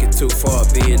can take it too far.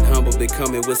 Being humble,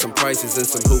 becoming with some prices and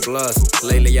some hooplas.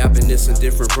 Lately I've been in some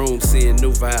different rooms, seeing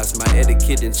new vibes. My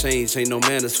etiquette didn't change, ain't no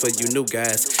manners for you new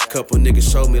guys. Couple niggas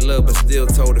showed me love, but still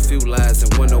told a few lies.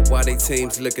 And wonder why they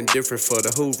teams looking different for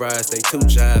the who rides. They too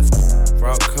jive.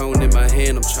 Rock cone in my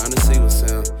hand, I'm trying to see what's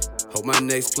on. Hope my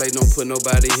next play don't put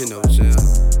nobody in no jam.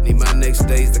 Need my next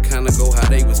days to kinda go how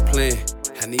they was playing.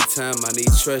 I need time, I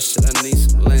need trust, shit, I need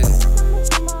some land.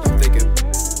 I'm thinking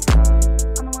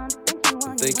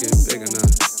bigger now.